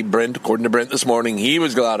stayed. According to Brent this morning, he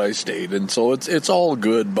was glad I stayed, and so it's all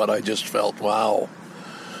good, but I just felt, wow,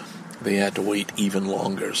 they had to wait even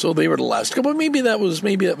longer. So they were the last couple. Maybe that was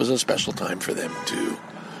a special time for them too,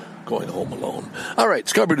 going home alone. All right,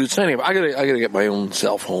 Scarborough Dude signing up. I gotta get my own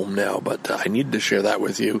self home now, but I needed to share that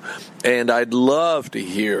with you, and I'd love to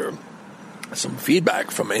hear some feedback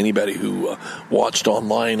from anybody who watched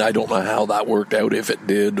online. I don't know how that worked out, if it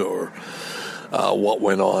did, or what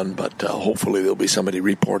went on, but hopefully there'll be somebody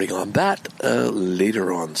reporting on that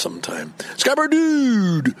later on sometime. Scarborough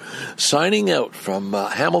Dude signing out from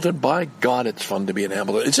Hamilton. By God, it's fun to be in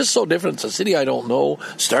Hamilton. It's just so different. It's a city I don't know,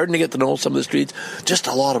 starting to get to know some of the streets. Just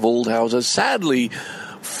a lot of old houses. Sadly,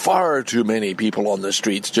 far too many people on the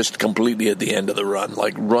streets, just completely at the end of the run,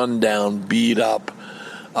 like run down, beat up,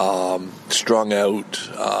 strung out,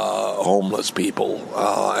 homeless people,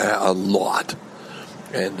 a lot.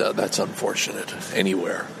 And that's unfortunate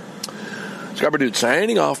anywhere. Scarborough Dude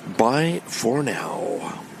signing off. Bye for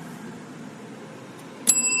now.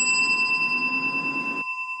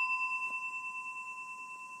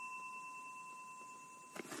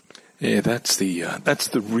 Yeah, that's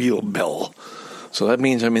the real bell. So that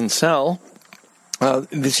means I'm in cell.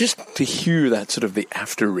 It's just to hear that sort of the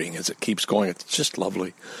after ring as it keeps going. It's just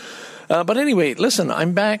lovely. But anyway, listen,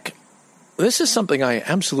 I'm back. This is something I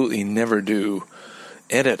absolutely never do.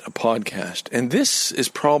 Edit a podcast, and this is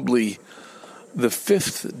probably the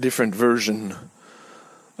fifth different version.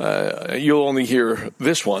 You'll only hear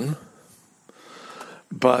this one,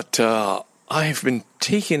 but I've been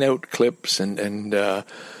taking out clips and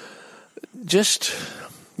just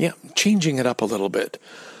changing it up a little bit.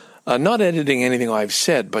 Not editing anything I've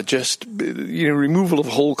said, but just removal of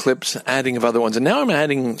whole clips, adding of other ones, and now I'm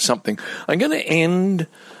adding something. I'm going to end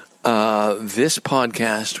this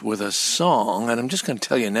podcast with a song, and I'm just going to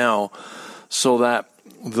tell you now so that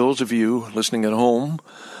those of you listening at home,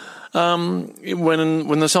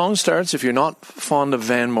 when the song starts, if you're not fond of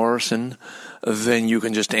Van Morrison, then you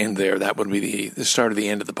can just end there. That would be the start of the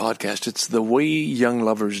end of the podcast. It's The Way Young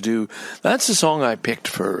Lovers Do. That's the song I picked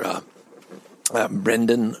for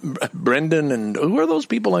Brendan, and who are those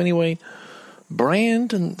people anyway?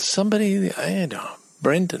 Brand and somebody, I don't know.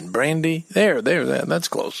 Brent and Brandy. There, that's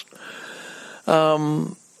close. I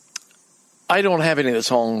don't have any of the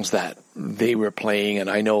songs that they were playing, and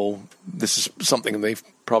I know this is something they've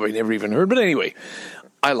probably never even heard. But anyway,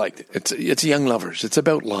 I liked it. It's Young Lovers. It's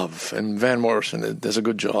about love, and Van Morrison does a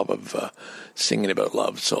good job of singing about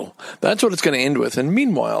love. So that's what it's going to end with. And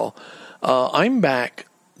meanwhile, I'm back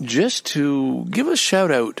just to give a shout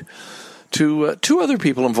out to two other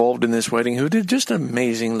people involved in this wedding who did just an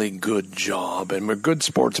amazingly good job and were good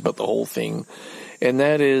sports about the whole thing. And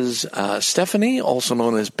that is Stephanie, also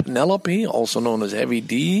known as Penelope, also known as Heavy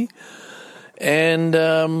D. And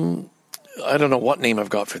I don't know what name I've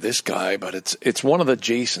got for this guy, but it's one of the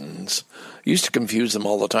Jasons. I used to confuse them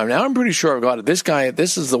all the time. Now I'm pretty sure I've got it. This guy,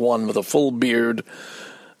 this is the one with a full beard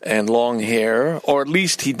and long hair, or at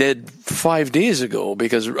least he did 5 days ago,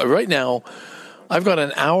 because right now I've got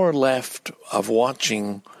an hour left of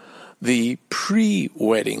watching the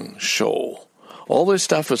pre-wedding show. All this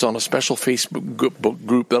stuff was on a special Facebook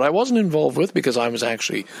group that I wasn't involved with because I was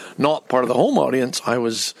actually not part of the home audience. I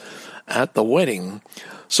was at the wedding.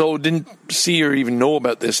 So didn't see or even know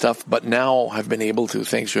about this stuff, but now have been able to,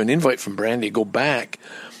 thanks to an invite from Brandy, go back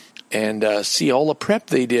and see all the prep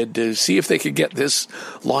they did to see if they could get this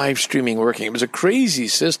live streaming working. It was a crazy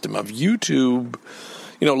system of YouTube,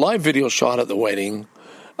 live video shot at the wedding,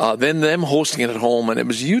 then them hosting it at home, and it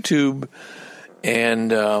was YouTube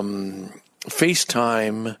and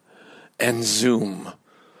FaceTime and Zoom.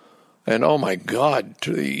 And oh my God,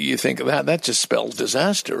 you think that just spells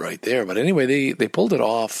disaster right there. But anyway, they pulled it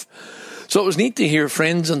off. So it was neat to hear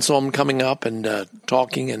friends and so on coming up and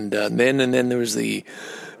talking. And then there was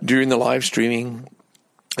during the live streaming,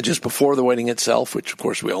 just before the wedding itself, which of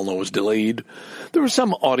course we all know was delayed, there were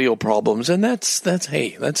some audio problems, and that's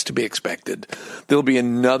to be expected. There'll be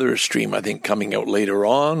another stream, I think, coming out later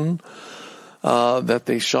on that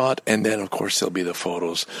they shot, and then of course there'll be the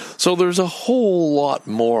photos. So there's a whole lot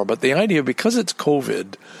more, but the idea, because it's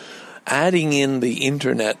COVID, adding in the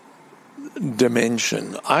internet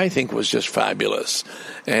dimension, I think was just fabulous.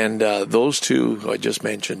 And those two who I just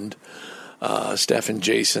mentioned, Steph and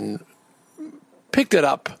Jason, picked it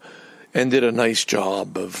up and did a nice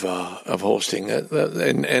job of hosting it,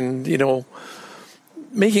 and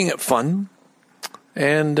making it fun,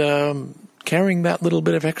 and carrying that little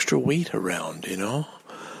bit of extra weight around,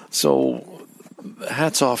 So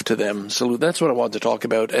hats off to them. Salute. That's what I wanted to talk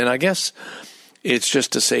about. And I guess it's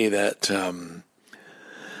just to say that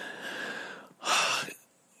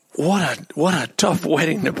what a tough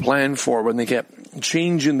wedding to plan for when they kept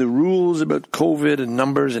changing the rules about COVID and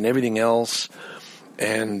numbers and everything else.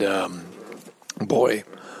 And boy,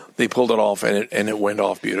 they pulled it off, and it went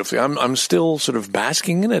off beautifully. I'm still sort of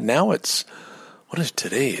basking in it now. What is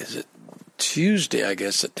today? Is it Tuesday, I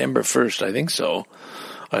guess, September 1st, I think so.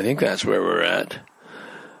 I think that's where we're at.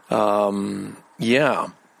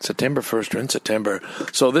 September 1st, we're in September.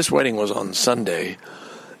 So this wedding was on Sunday,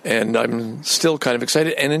 and I'm still kind of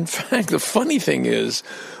excited. And in fact, the funny thing is,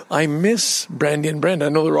 I miss Brandy and Brenda. I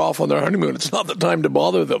know they're off on their honeymoon. It's not the time to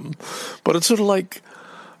bother them. But it's sort of like,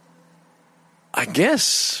 I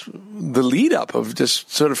guess, the lead up of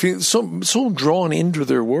just sort of feeling so drawn into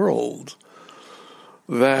their world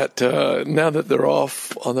that now that they're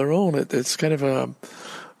off on their own, it's kind of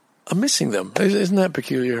I'm missing them. Isn't that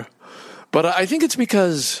peculiar? But I think it's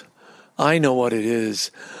because I know what it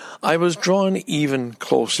is. I was drawn even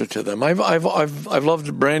closer to them. I've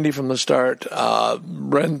loved Brandy from the start.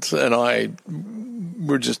 Brent and I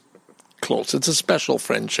were just close. It's a special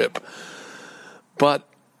friendship. But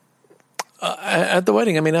at the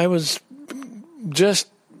wedding, I was just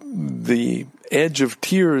the edge of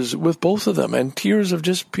tears with both of them, and tears of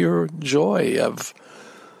just pure joy of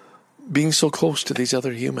being so close to these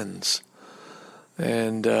other humans.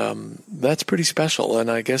 And that's pretty special, and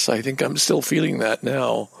I think I'm still feeling that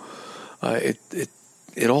now.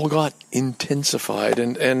 It all got intensified,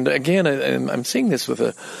 and again, I'm saying this with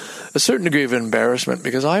a certain degree of embarrassment,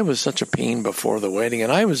 because I was such a pain before the wedding,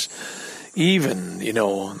 and I was even,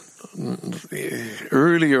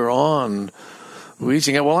 earlier on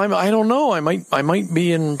reaching out. Well, I don't know. I might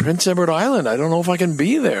be in Prince Edward Island. I don't know if I can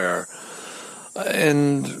be there,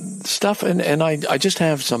 and stuff. And I just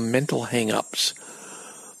have some mental hang-ups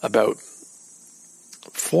about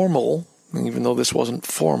formal, even though this wasn't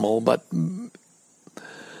formal, but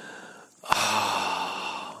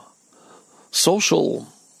social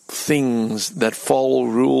things that follow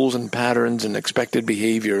rules and patterns and expected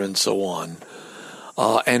behavior and so on.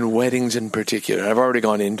 And weddings in particular. I've already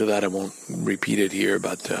gone into that. I won't repeat it here,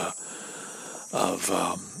 but of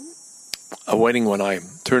a wedding when I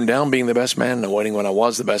turned down being the best man, and a wedding when I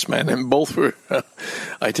was the best man, and both were,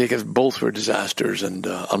 I take it both were disasters and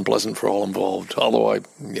unpleasant for all involved. Although at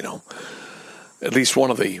least one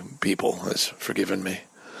of the people has forgiven me.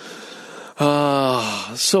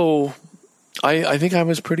 So I think I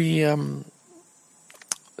was pretty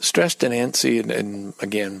stressed and antsy, and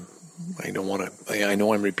again, I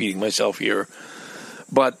know I'm repeating myself here,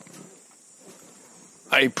 but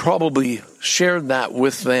I probably shared that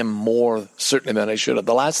with them more certainly than I should have.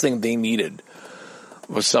 The last thing they needed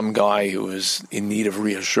was some guy who was in need of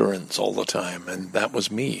reassurance all the time, and that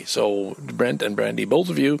was me. So Brent and Brandy, both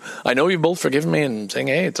of you, I know you've both forgiven me and saying,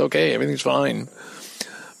 hey, it's okay, everything's fine.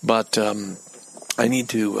 But I need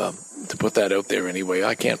to put that out there anyway.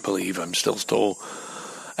 I can't believe I'm still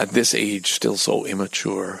at this age, still so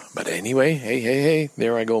immature. But anyway, hey,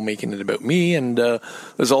 there I go making it about me, and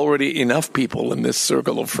there's already enough people in this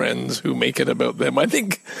circle of friends who make it about them. I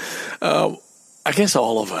think, I guess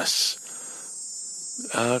all of us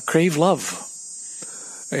crave love.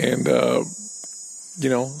 And,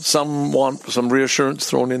 some want some reassurance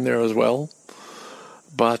thrown in there as well.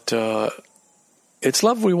 But it's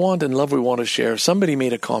love we want and love we want to share. Somebody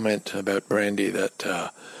made a comment about Brandy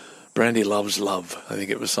that Brandy loves love. I think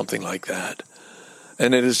it was something like that.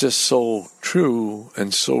 And it is just so true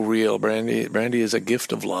and so real. Brandy is a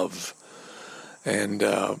gift of love. And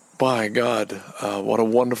by God, what a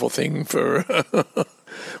wonderful thing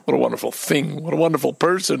what a wonderful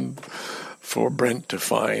person for Brent to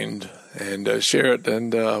find and share it.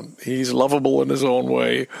 And he's lovable in his own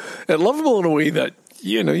way. And lovable in a way that,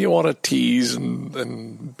 you want to tease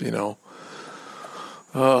and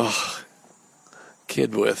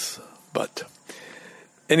kid with. But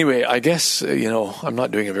anyway, I guess, I'm not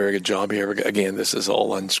doing a very good job here. Again, this is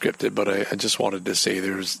all unscripted, but I just wanted to say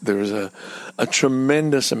there's a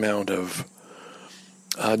tremendous amount of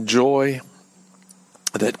joy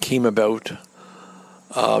that came about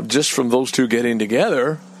just from those two getting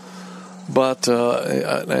together, but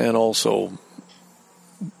and also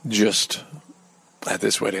just at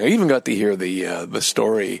this wedding. I even got to hear the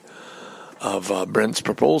story of Brent's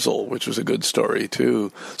proposal, which was a good story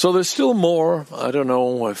too. So there's still more. I don't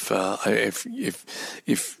know if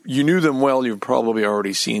you knew them well, you've probably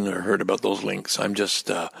already seen or heard about those links. I'm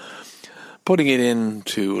just putting it in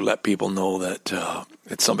to let people know that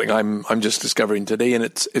it's something I'm just discovering today, and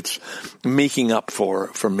it's making up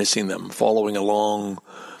for missing them, following along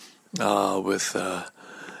with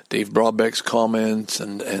Dave Broadbeck's comments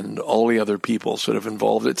and all the other people sort of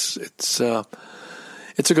involved. It's a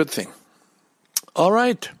good thing. All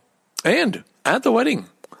right. And at the wedding,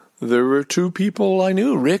 there were two people I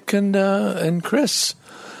knew, Rick and Chris.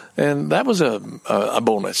 And that was a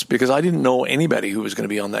bonus because I didn't know anybody who was going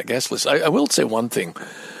to be on that guest list. I will say one thing.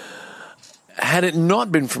 Had it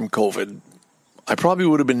not been from COVID, I probably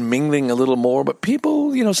would have been mingling a little more. But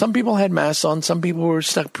people, some people had masks on. Some people were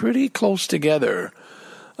stuck pretty close together.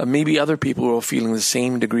 Maybe other people were feeling the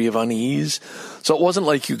same degree of unease. So it wasn't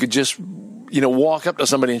like you could just, walk up to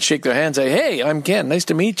somebody and shake their hand and say, hey, I'm Ken. Nice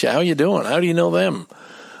to meet you. How you doing? How do you know them?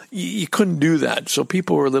 You couldn't do that. So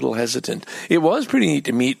people were a little hesitant. It was pretty neat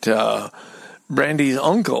to meet Brandy's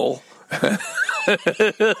uncle, who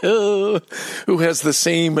has the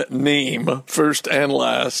same name, first and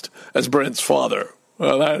last, as Brent's father.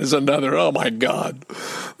 Well, that is another, oh my God.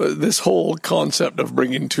 This whole concept of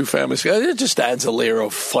bringing two families, it just adds a layer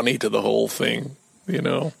of funny to the whole thing,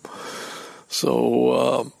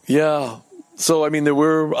 So, yeah. So, there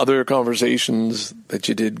were other conversations that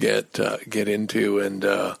you did get into and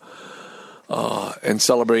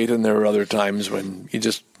celebrate, and there were other times when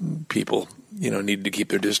people, needed to keep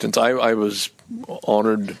their distance. I was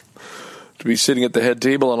honored to be sitting at the head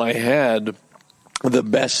table, and I had the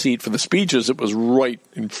best seat for the speeches. It was right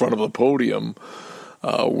in front of the podium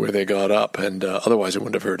where they got up, and otherwise I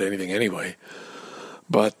wouldn't have heard anything anyway.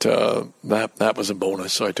 But that was a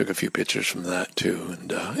bonus, so I took a few pictures from that too,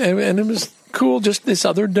 and it was cool. Just this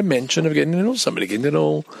other dimension of getting to know somebody, getting to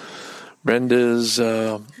know Brent's.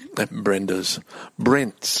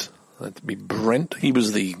 That'd be Brent. He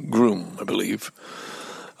was the groom, I believe.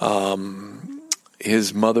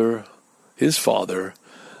 His mother, his father.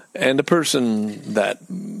 And a person that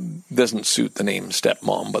doesn't suit the name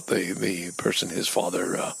stepmom, but the person his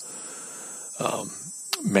father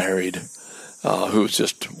married, who was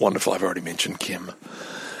just wonderful. I've already mentioned Kim.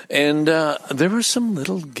 And there were some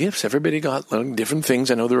little gifts. Everybody got different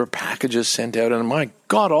things. I know there were packages sent out. And my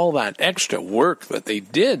God, all that extra work that they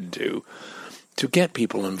did to get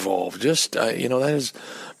people involved. Just, that is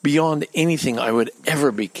beyond anything I would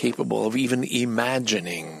ever be capable of even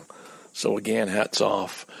imagining. So again, hats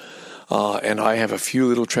off. And I have a few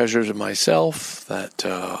little treasures of myself that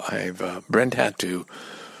Brent had to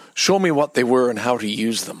show me what they were and how to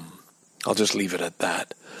use them. I'll just leave it at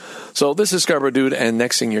that. So this is Scarborough Dude, and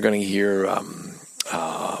next thing you're going to hear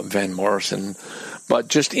Van Morrison, but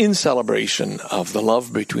just in celebration of the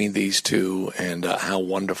love between these two and how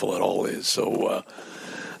wonderful it all is. So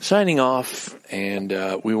signing off, and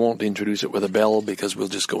we won't introduce it with a bell because we'll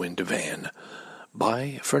just go into Van.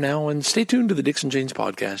 Bye for now, and stay tuned to the Dixon Janes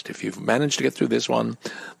podcast. If you've managed to get through this one,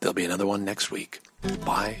 there'll be another one next week.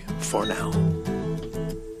 Bye for now.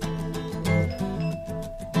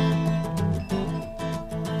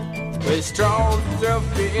 We strolled through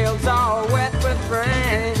fields all wet with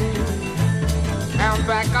rain, and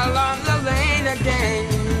back along the lane again.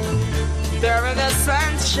 There in the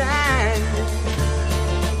sunshine,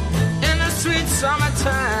 in the sweet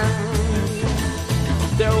summertime,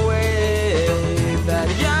 the way that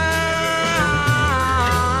young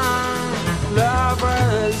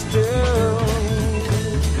lovers do.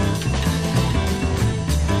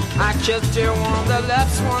 I kissed you on the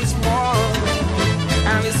lips once more,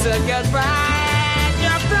 and we said goodbye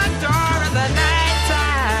at the door of the night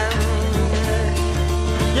time.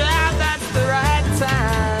 Yeah, that's the right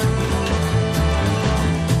time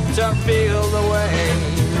to feel